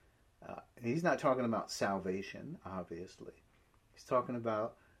means. He's not talking about salvation, obviously. He's talking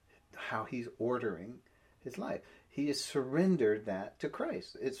about how he's ordering his life. He has surrendered that to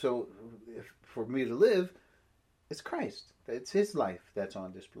Christ. For me to live, it's Christ. It's his life that's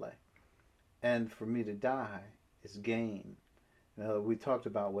on display. And for me to die is gain. We talked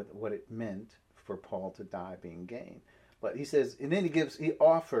about what it meant for Paul to die being gain. But he says, and then he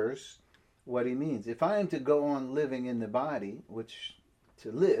offers what he means. If I am to go on living in the body, which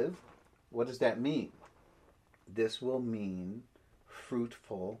to live, what does that mean? This will mean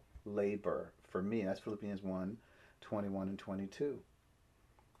fruitful labor for me. That's Philippians 1:21 and 22.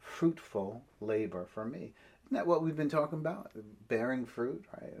 Fruitful labor for me. Isn't that what we've been talking about? Bearing fruit,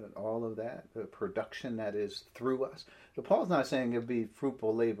 right? All of that, the production that is through us. So Paul's not saying it'll be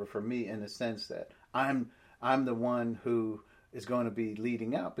fruitful labor for me in the sense that I'm the one who is going to be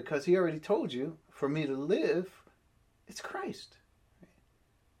leading out, because he already told you, for me to live, it's Christ.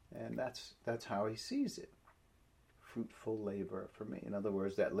 And that's how he sees it. Fruitful labor for me. In other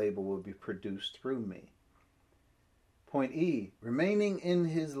words, that labor will be produced through me. Point E, remaining in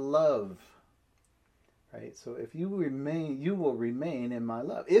his love. Right? So if you remain, you will remain in my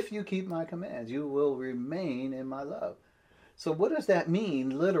love. If you keep my commands, you will remain in my love. So what does that mean?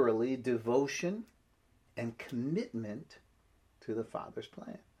 Literally, devotion and commitment to the Father's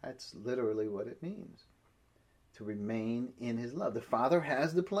plan. That's literally what it means. To remain in his love. The Father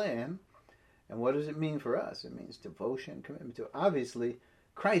has the plan. And what does it mean for us? It means devotion, commitment to it. Obviously,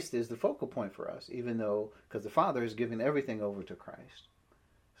 Christ is the focal point for us, even though, because the Father has given everything over to Christ.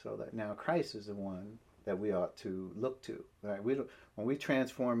 So that now Christ is the one that we ought to look to. Right? When we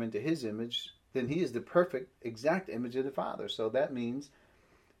transform into his image, then he is the perfect, exact image of the Father. So that means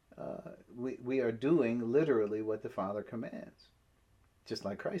we are doing literally what the Father commands, just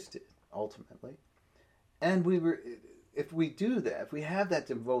like Christ did, ultimately. And if we do that, if we have that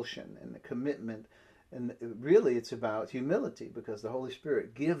devotion and the commitment, and really it's about humility, because the Holy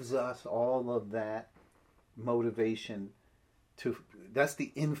Spirit gives us all of that motivation that's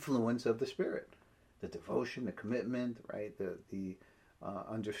the influence of the Spirit. The devotion, the commitment, right? The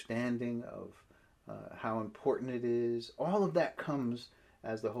understanding of how important it is. All of that comes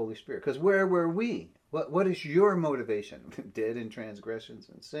as the Holy Spirit. Because where were we? What is your motivation? Dead in transgressions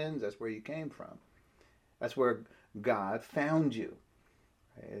and sins. That's where you came from. That's where God found you.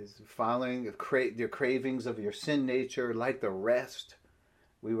 Is following the cravings of your sin nature, like the rest.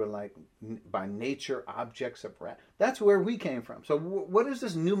 We were like, by nature, objects of wrath. That's where we came from. So what is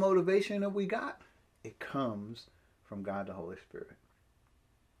this new motivation that we got? It comes from God the Holy Spirit.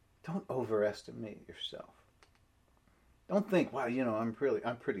 Don't overestimate yourself. Don't think, wow, I'm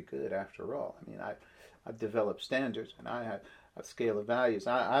pretty good after all. I mean, I've developed standards and I have a scale of values.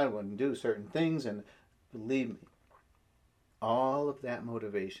 I wouldn't do certain things, and believe me, all of that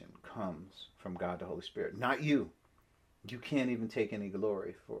motivation comes from God the Holy Spirit, not you. You can't even take any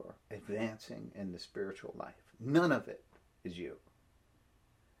glory for advancing in the spiritual life. None of it is you.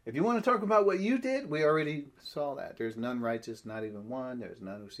 If you want to talk about what you did, we already saw that. There's none righteous, not even one. There's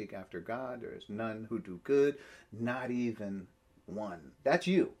none who seek after God. There's none who do good, not even one. That's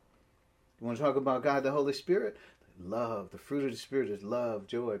you. You want to talk about God, the Holy Spirit? Love. The fruit of the Spirit is love,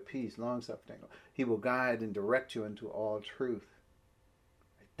 joy, peace, long-suffering. He will guide and direct you into all truth.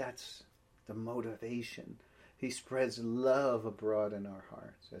 That's the motivation. He spreads love abroad in our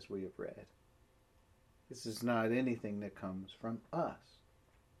hearts, as we have read. This is not anything that comes from us.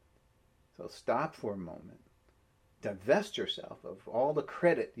 So stop for a moment. Divest yourself of all the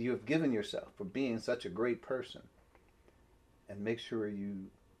credit you have given yourself for being such a great person. And make sure you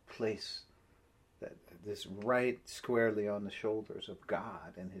place this right squarely on the shoulders of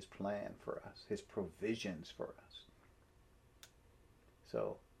God and His plan for us, His provisions for us.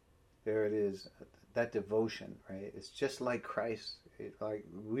 So there it is, that devotion, right? It's just like Christ. Like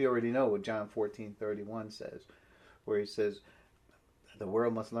we already know what John 14:31 says, where He says, the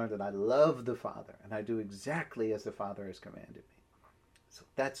world must learn that I love the Father and I do exactly as the Father has commanded me. So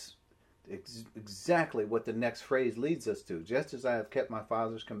that's exactly what the next phrase leads us to. Just as I have kept my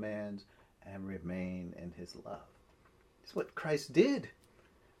Father's commands and remain in His love. It's what Christ did.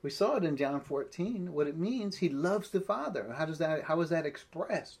 We saw it in John 14, what it means. He loves the Father. How is that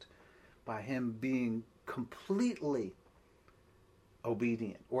expressed? By Him being completely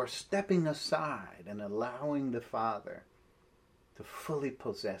obedient or stepping aside and allowing the Father to fully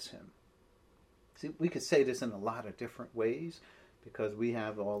possess Him. See, we could say this in a lot of different ways because we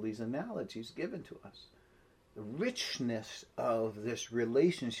have all these analogies given to us. The richness of this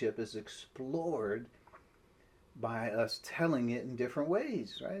relationship is explored by us telling it in different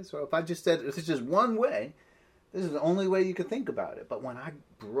ways, right? So if I just said this is just one way, this is the only way you can think about it. But when I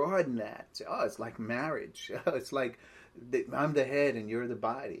broaden that, say, oh, it's like marriage. It's like I'm the head and you're the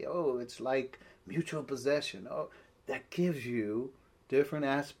body. Oh, it's like mutual possession. Oh, that gives you different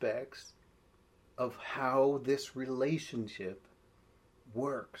aspects of how this relationship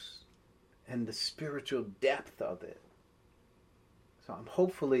works and the spiritual depth of it. So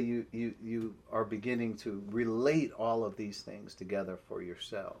hopefully you are beginning to relate all of these things together for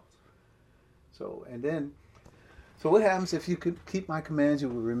yourselves. So what happens if you could keep my commands? You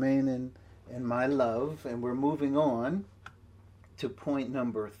will remain in my love. And we're moving on to point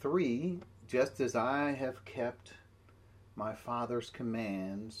number 3. Just as I have kept my Father's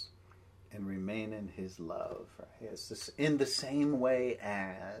commands and remain in His love. Right? It's just in the same way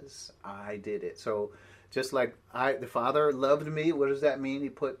as I did it. So just like the Father loved me, what does that mean?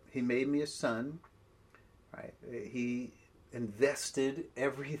 He made me a son. Right? He invested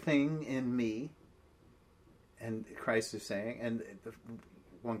everything in me. And Christ is saying, and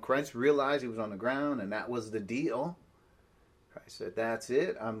when Christ realized He was on the ground and that was the deal, Christ said, that's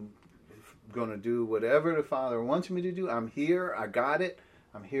it. I'm going to do whatever the Father wants me to do. I'm here. I got it.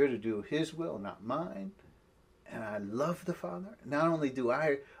 I'm here to do His will, not mine. And I love the Father. Not only do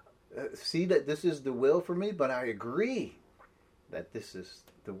I see that this is the will for me, but I agree that this is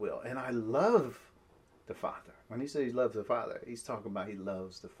the will. And I love the Father. When He says He loves the Father, He's talking about He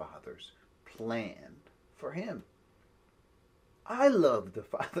loves the Father's plan for him. I love the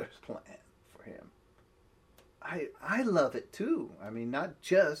Father's plan for him. I love it too. I mean, not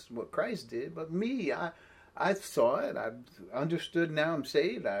just what Christ did, but me. I saw it. I understood. Now I'm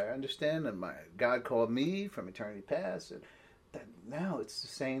saved. I understand that my God called me from eternity past, and that now it's the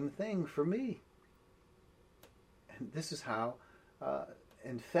same thing for me. And this is how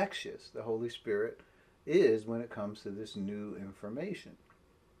infectious the Holy Spirit is when it comes to this new information.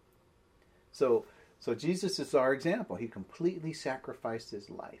 So Jesus is our example. He completely sacrificed his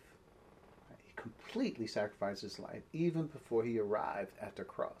life. He completely sacrificed his life even before he arrived at the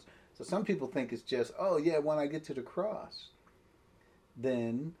cross. So some people think it's just, oh yeah, when I get to the cross,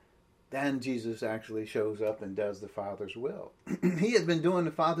 then Jesus actually shows up and does the Father's will. He has been doing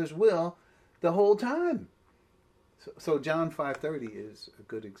the Father's will the whole time. So John 5:30 is a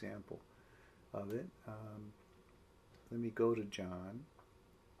good example of it. Let me go to John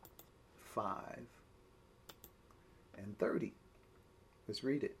 5:30. Let's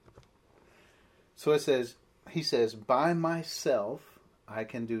read it. So it says, he says, by myself I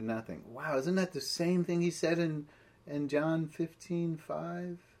can do nothing. Wow, isn't that the same thing he said in John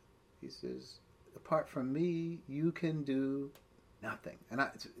 15:5? He says, apart from me, you can do nothing. And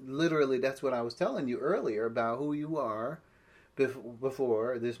literally, that's what I was telling you earlier about who you are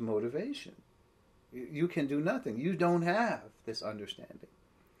before this motivation. You can do nothing. You don't have this understanding.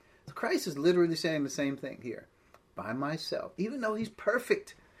 So Christ is literally saying the same thing here. By myself. Even though he's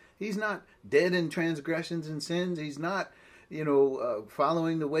perfect. He's not dead in transgressions and sins. He's not,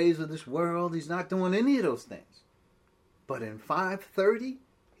 following the ways of this world. He's not doing any of those things. But in 5:30,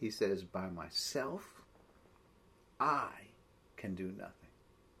 he says, by myself, I can do nothing.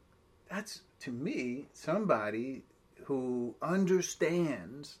 That's, to me, somebody who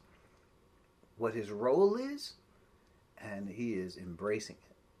understands what his role is, and he is embracing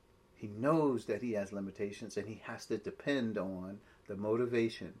it. He knows that he has limitations, and he has to depend on the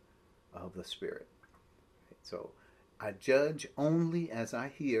motivation of the Spirit. So I judge only as I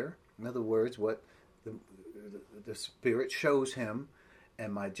hear. In other words, what the Spirit shows him,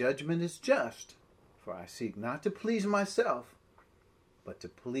 and my judgment is just, for I seek not to please myself, but to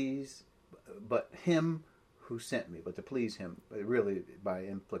please, but him who sent me, but to please him. But really, by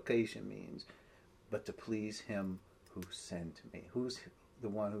implication, means, but to please him who sent me. Who's the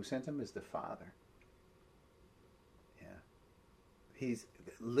one who sent him? Is the Father. Yeah. He's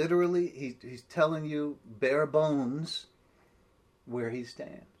literally, he's telling you bare bones where he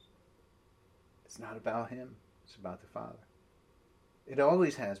stands. It's not about him. It's about the Father. It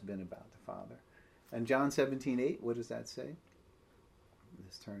always has been about the Father. And John 17:8, what does that say?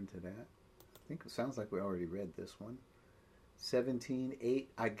 Let's turn to that. I think it sounds like we already read this one. 17:8,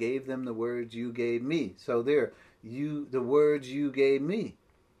 I gave them the words you gave me. So there, the words you gave me.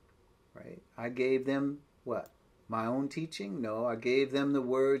 Right? I gave them what? My own teaching? No, I gave them the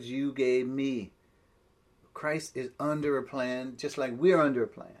words you gave me. Christ is under a plan, just like we're under a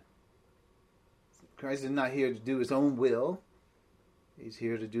plan. Christ is not here to do his own will. He's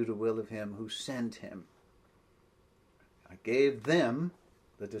here to do the will of him who sent him. I gave them,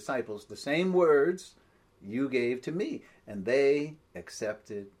 the disciples, the same words you gave to me, and they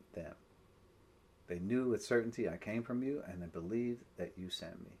accepted them. They knew with certainty I came from you, and they believed that you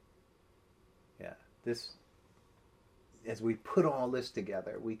sent me. Yeah, this, as we put all this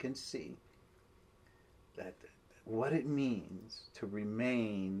together, we can see that what it means to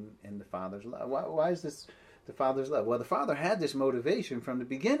remain in the Father's love. Why is this the Father's love? Well, the Father had this motivation from the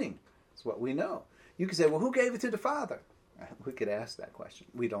beginning. It's what we know. You can say, well, who gave it to the Father? We could ask that question.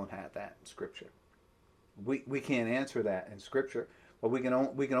 We don't have that in Scripture. We can't answer that in Scripture. But we can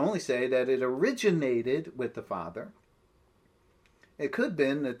only say that it originated with the Father. It could have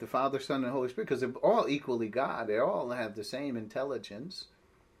been that the Father, Son, and Holy Spirit, because they're all equally God. They all have the same intelligence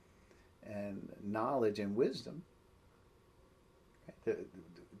and knowledge and wisdom.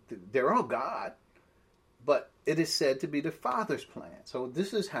 They're all God, but it is said to be the Father's plan. So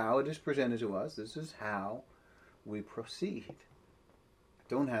this is how it is presented to us. This is how we proceed. I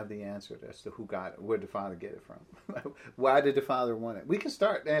don't have the answer as to who got it, where did the Father get it from. Why did the Father want it? We can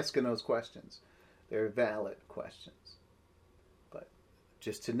start asking those questions. They're valid questions. But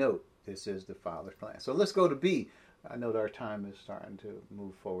just to note, this is the Father's plan. So let's go to B. I know that our time is starting to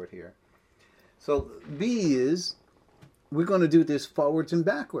move forward here. So B is, we're going to do this forwards and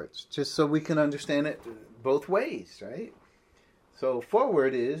backwards, just so we can understand it both ways, right? So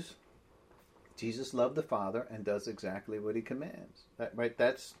forward is, Jesus loved the Father and does exactly what he commands. Right?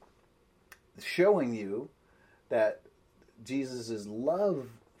 That's showing you that Jesus' love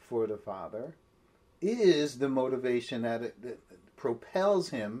for the Father is the motivation that propels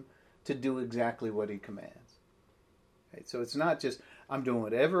him to do exactly what he commands. Right? So it's not just, I'm doing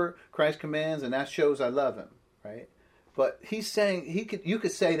whatever Christ commands and that shows I love him, right? But he's saying, you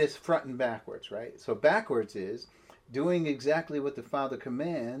could say this front and backwards, right? So backwards is, doing exactly what the Father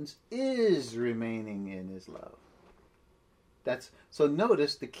commands is remaining in his love. So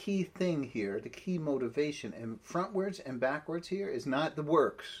notice the key thing here, the key motivation, and frontwards and backwards here is not the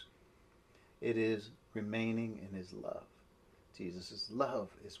works. It is remaining in his love. Jesus' love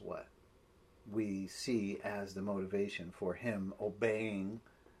is what we see as the motivation for him obeying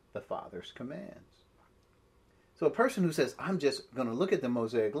the Father's commands. So a person who says, I'm just going to look at the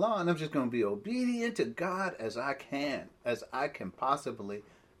Mosaic Law and I'm just going to be obedient to God as I can possibly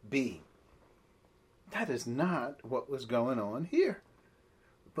be. That is not what was going on here.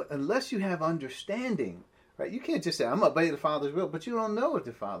 But unless you have understanding, right, you can't just say, I'm going to obey the Father's will, but you don't know what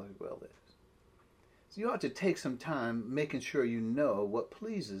the Father's will is. So you ought to take some time making sure you know what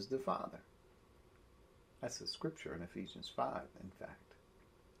pleases the Father. That's the scripture in Ephesians 5, in fact.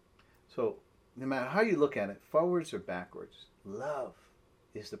 So, no matter how you look at it, forwards or backwards, love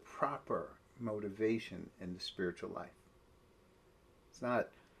is the proper motivation in the spiritual life. It's not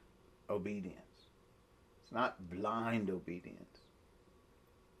obedience. It's not blind obedience.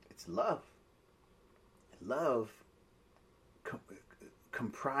 It's love. Love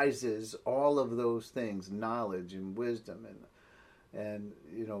comprises all of those things, knowledge and wisdom and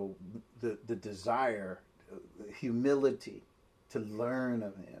you know, the desire, humility to learn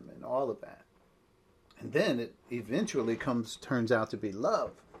of him and all of that. And then it eventually turns out to be love,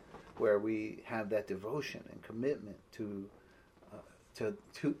 where we have that devotion and commitment to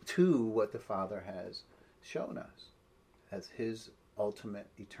to what the Father has shown us as his ultimate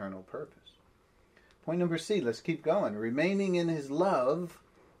eternal purpose. Point number C, let's keep going. Remaining in his love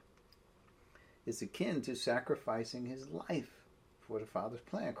is akin to sacrificing his life for the Father's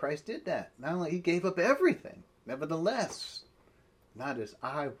plan. Christ did that. Not only he gave up everything, nevertheless, not as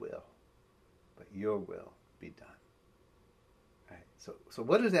I will, but your will be done. Right. So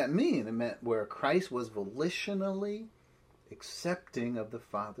what does that mean? It meant where Christ was volitionally accepting of the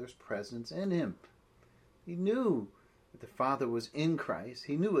Father's presence in him. He knew that the Father was in Christ.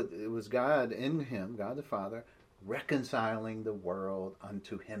 He knew it was God in him, God the Father, reconciling the world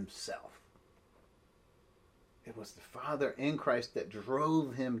unto himself. It was the Father in Christ that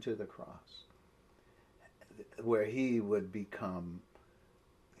drove him to the cross, where he would become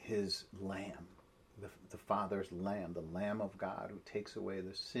his lamb, the Father's lamb, the Lamb of God who takes away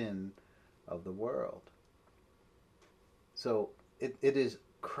the sin of the world. So it is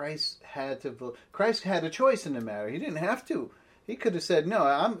Christ had a choice in the matter. He didn't have to. He could have said,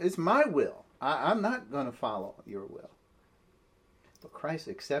 no, it's my will. I'm not going to follow your will. But Christ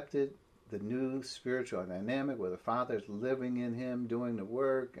accepted the new spiritual dynamic where the Father is living in him, doing the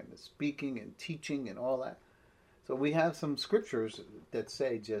work and the speaking and teaching and all that. So we have some scriptures that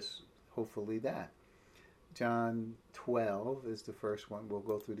say just hopefully that. John 12 is the first one. We'll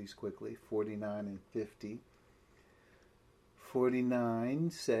go through these quickly, 49 and 50. 49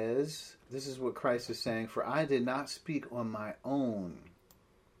 says, this is what Christ is saying, for I did not speak on my own.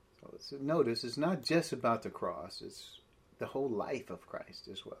 So notice, it's not just about the cross, it's the whole life of Christ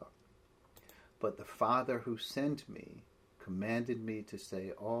as well. But the Father who sent me commanded me to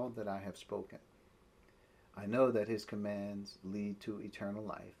say all that I have spoken. I know that his commands lead to eternal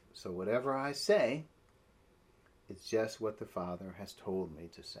life. So whatever I say, it's just what the Father has told me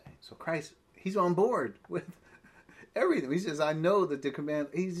to say. So Christ, he's on board with everything. He says, I know that the command,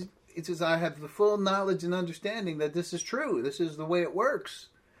 he says, I have the full knowledge and understanding that this is true. This is the way it works.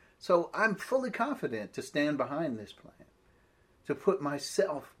 So I'm fully confident to stand behind this plan, to put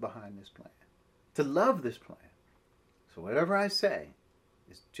myself behind this plan, to love this plan. So whatever I say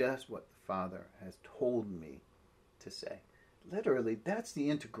is just what the Father has told me to say. Literally, that's the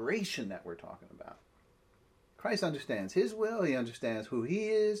integration that we're talking about. Christ understands his will, he understands who he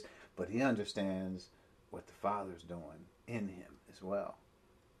is, but he understands what the Father's doing in him as well.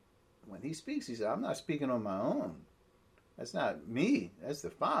 When he speaks, he says, I'm not speaking on my own. That's not me. That's the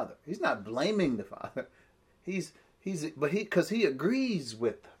Father. He's not blaming the Father. Because he agrees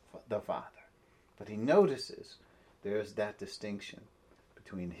with the Father. But he notices there's that distinction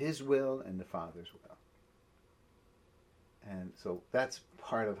between his will and the Father's will. And so that's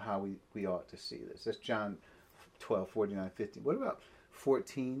part of how we ought to see this. That's John 12, 49, 50. What about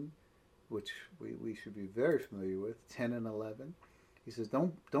 14, which we should be very familiar with, 10 and 11? He says,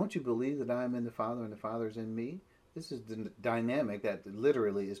 don't you believe that I am in the Father and the Father is in me? This is the dynamic that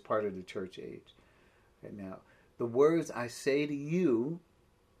literally is part of the church age. Okay, now, the words I say to you,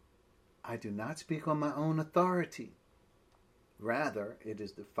 I do not speak on my own authority. Rather, it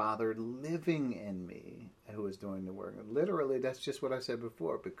is the Father living in me who is doing the work. Literally, that's just what I said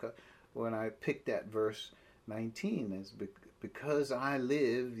before, because when I picked that verse 19, is because I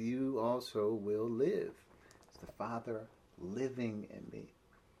live, you also will live. It's the Father living in me,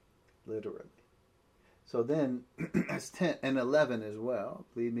 literally. So then, as 10 and 11 as well,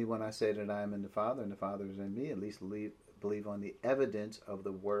 believe me when I say that I am in the Father and the Father is in me, at least believe on the evidence of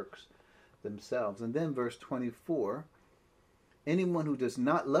the works themselves. And then verse 24, anyone who does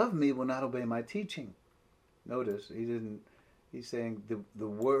not love me will not obey my teaching. Notice, he's saying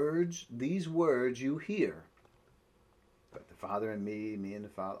these words you hear, but the Father and me and the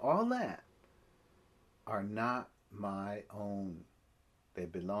Father, all that are not my own. They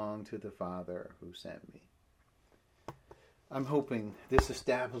belong to the Father who sent me. I'm hoping this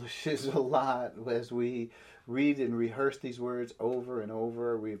establishes a lot as we read and rehearse these words over and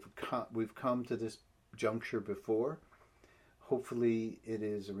over. We've come to this juncture before. Hopefully it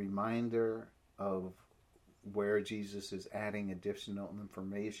is a reminder of where Jesus is adding additional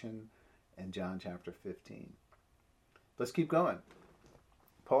information in John chapter 15. Let's keep going.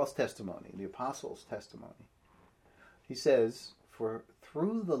 Paul's testimony, the apostles' testimony. He says, for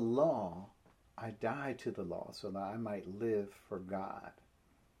through the law I died to the law so that I might live for God.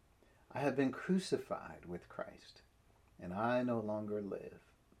 I have been crucified with Christ, and I no longer live,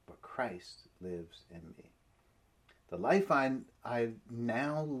 but Christ lives in me. The life I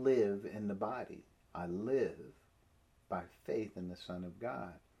now live in the body, I live by faith in the Son of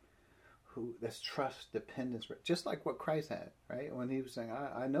God. That's trust, dependence, just like what Christ had, right? When he was saying,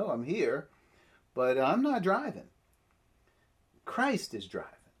 I know I'm here, but I'm not driving. Christ is driving.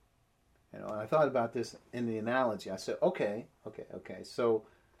 I thought about this in the analogy. I said, okay. So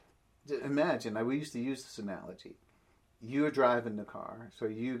imagine, we used to use this analogy. You're driving the car, so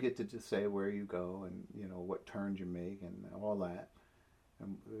you get to just say where you go and, what turns you make and all that.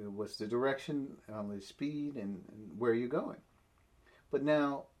 And what's the direction, the speed, and where you're going. But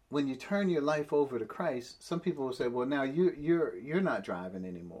now, when you turn your life over to Christ, some people will say, well, now you're not driving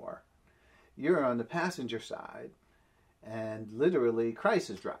anymore. You're on the passenger side, and literally Christ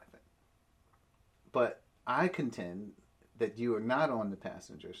is driving. But I contend that you are not on the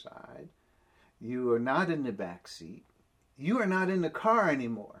passenger side. You are not in the back seat. You are not in the car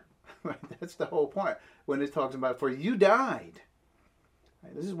anymore. That's the whole point when it talks about, for you died.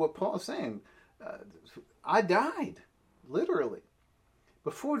 This is what Paul's saying. I died, literally.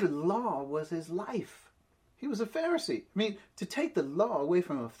 Before the law was his life. He was a Pharisee. To take the law away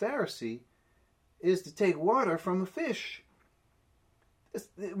from a Pharisee is to take water from a fish.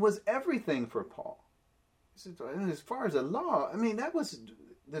 It was everything for Paul. As far as the law, that was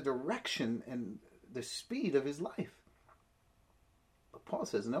the direction and the speed of his life. But Paul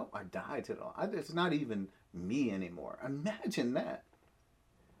says, no, I died to it all. It's not even me anymore. Imagine that.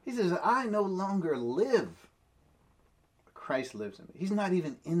 He says, I no longer live. Christ lives in me. He's not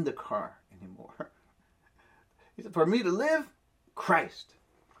even in the car anymore. He said, for me to live, Christ.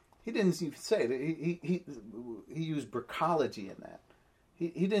 He didn't even say that. He used brickology in that.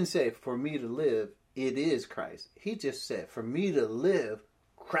 He didn't say, for me to live, it is Christ. He just said, for me to live,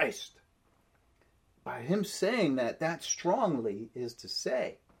 Christ. By him saying that strongly is to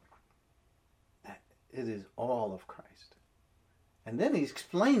say that it is all of Christ. And then he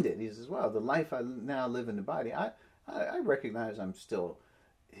explained it. He says, well, the life I now live in the body, I recognize I'm still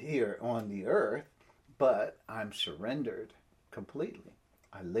here on the earth, but I'm surrendered completely.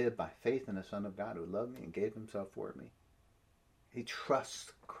 I live by faith in the Son of God who loved me and gave himself for me. He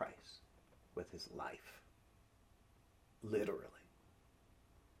trusts Christ with his life. Literally.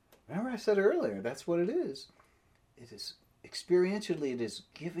 Remember I said earlier, that's what it is. It is experientially, it is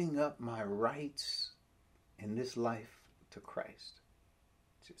giving up my rights in this life to Christ.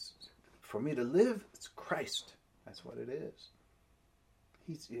 For me to live, it's Christ. That's what it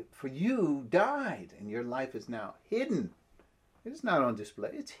is. For you died, and your life is now hidden. It is not on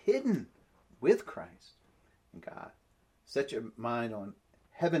display. It's hidden with Christ and God. Set your mind on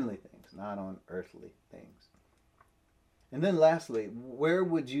heavenly things, not on earthly things. And then lastly, where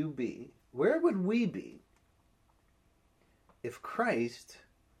would you be? Where would we be if Christ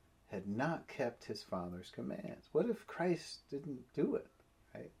had not kept his Father's commands? What if Christ didn't do it?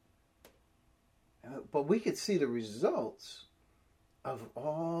 Right? But we could see the results of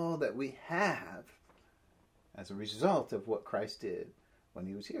all that we have as a result of what Christ did when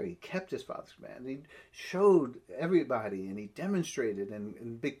he was here. He kept his Father's command. He showed everybody and he demonstrated,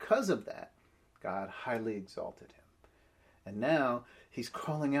 and because of that, God highly exalted him. And now he's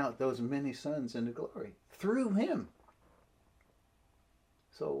calling out those many sons into glory through him.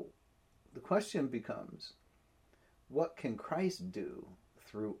 So the question becomes, what can Christ do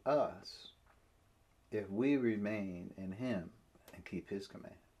through us if we remain in him and keep his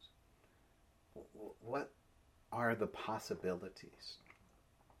commands? What are the possibilities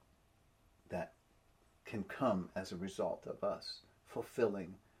that can come as a result of us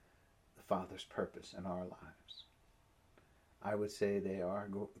fulfilling the Father's purpose in our lives? I would say they are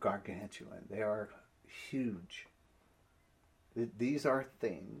gargantuan. They are huge. These are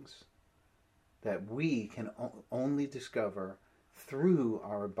things that we can only discover through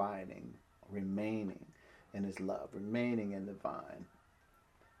our abiding, remaining in his love, remaining in the vine.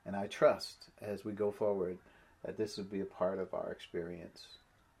 And I trust as we go forward that this will be a part of our experience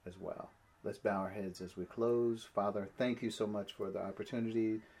as well. Let's bow our heads as we close. Father, thank you so much for the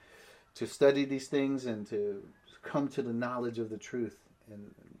opportunity to study these things and to come to the knowledge of the truth in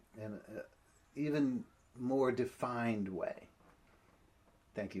an even more defined way.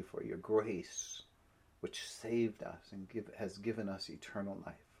 Thank you for your grace, which saved us and has given us eternal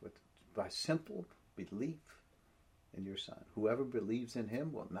life by simple belief in your Son. Whoever believes in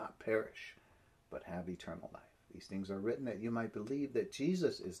him will not perish, but have eternal life. These things are written that you might believe that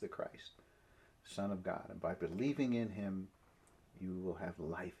Jesus is the Christ, Son of God, and by believing in him, you will have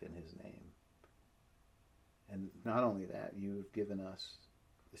life in his name. And not only that, you have given us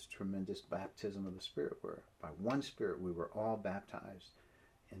this tremendous baptism of the Spirit, where by one Spirit we were all baptized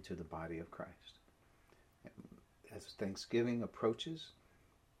into the body of Christ. And as Thanksgiving approaches,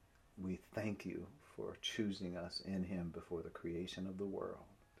 we thank you for choosing us in him before the creation of the world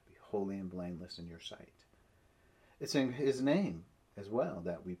to be holy and blameless in your sight. It's in his name as well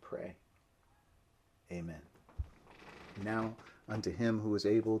that we pray. Amen. Now, unto him who is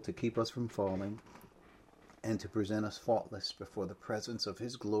able to keep us from falling and to present us faultless before the presence of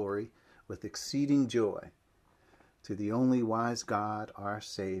his glory with exceeding joy. To the only wise God, our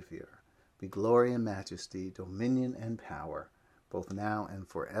Savior, be glory and majesty, dominion and power, both now and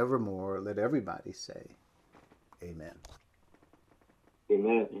forevermore. Let everybody say, Amen.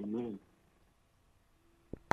 Amen. Amen.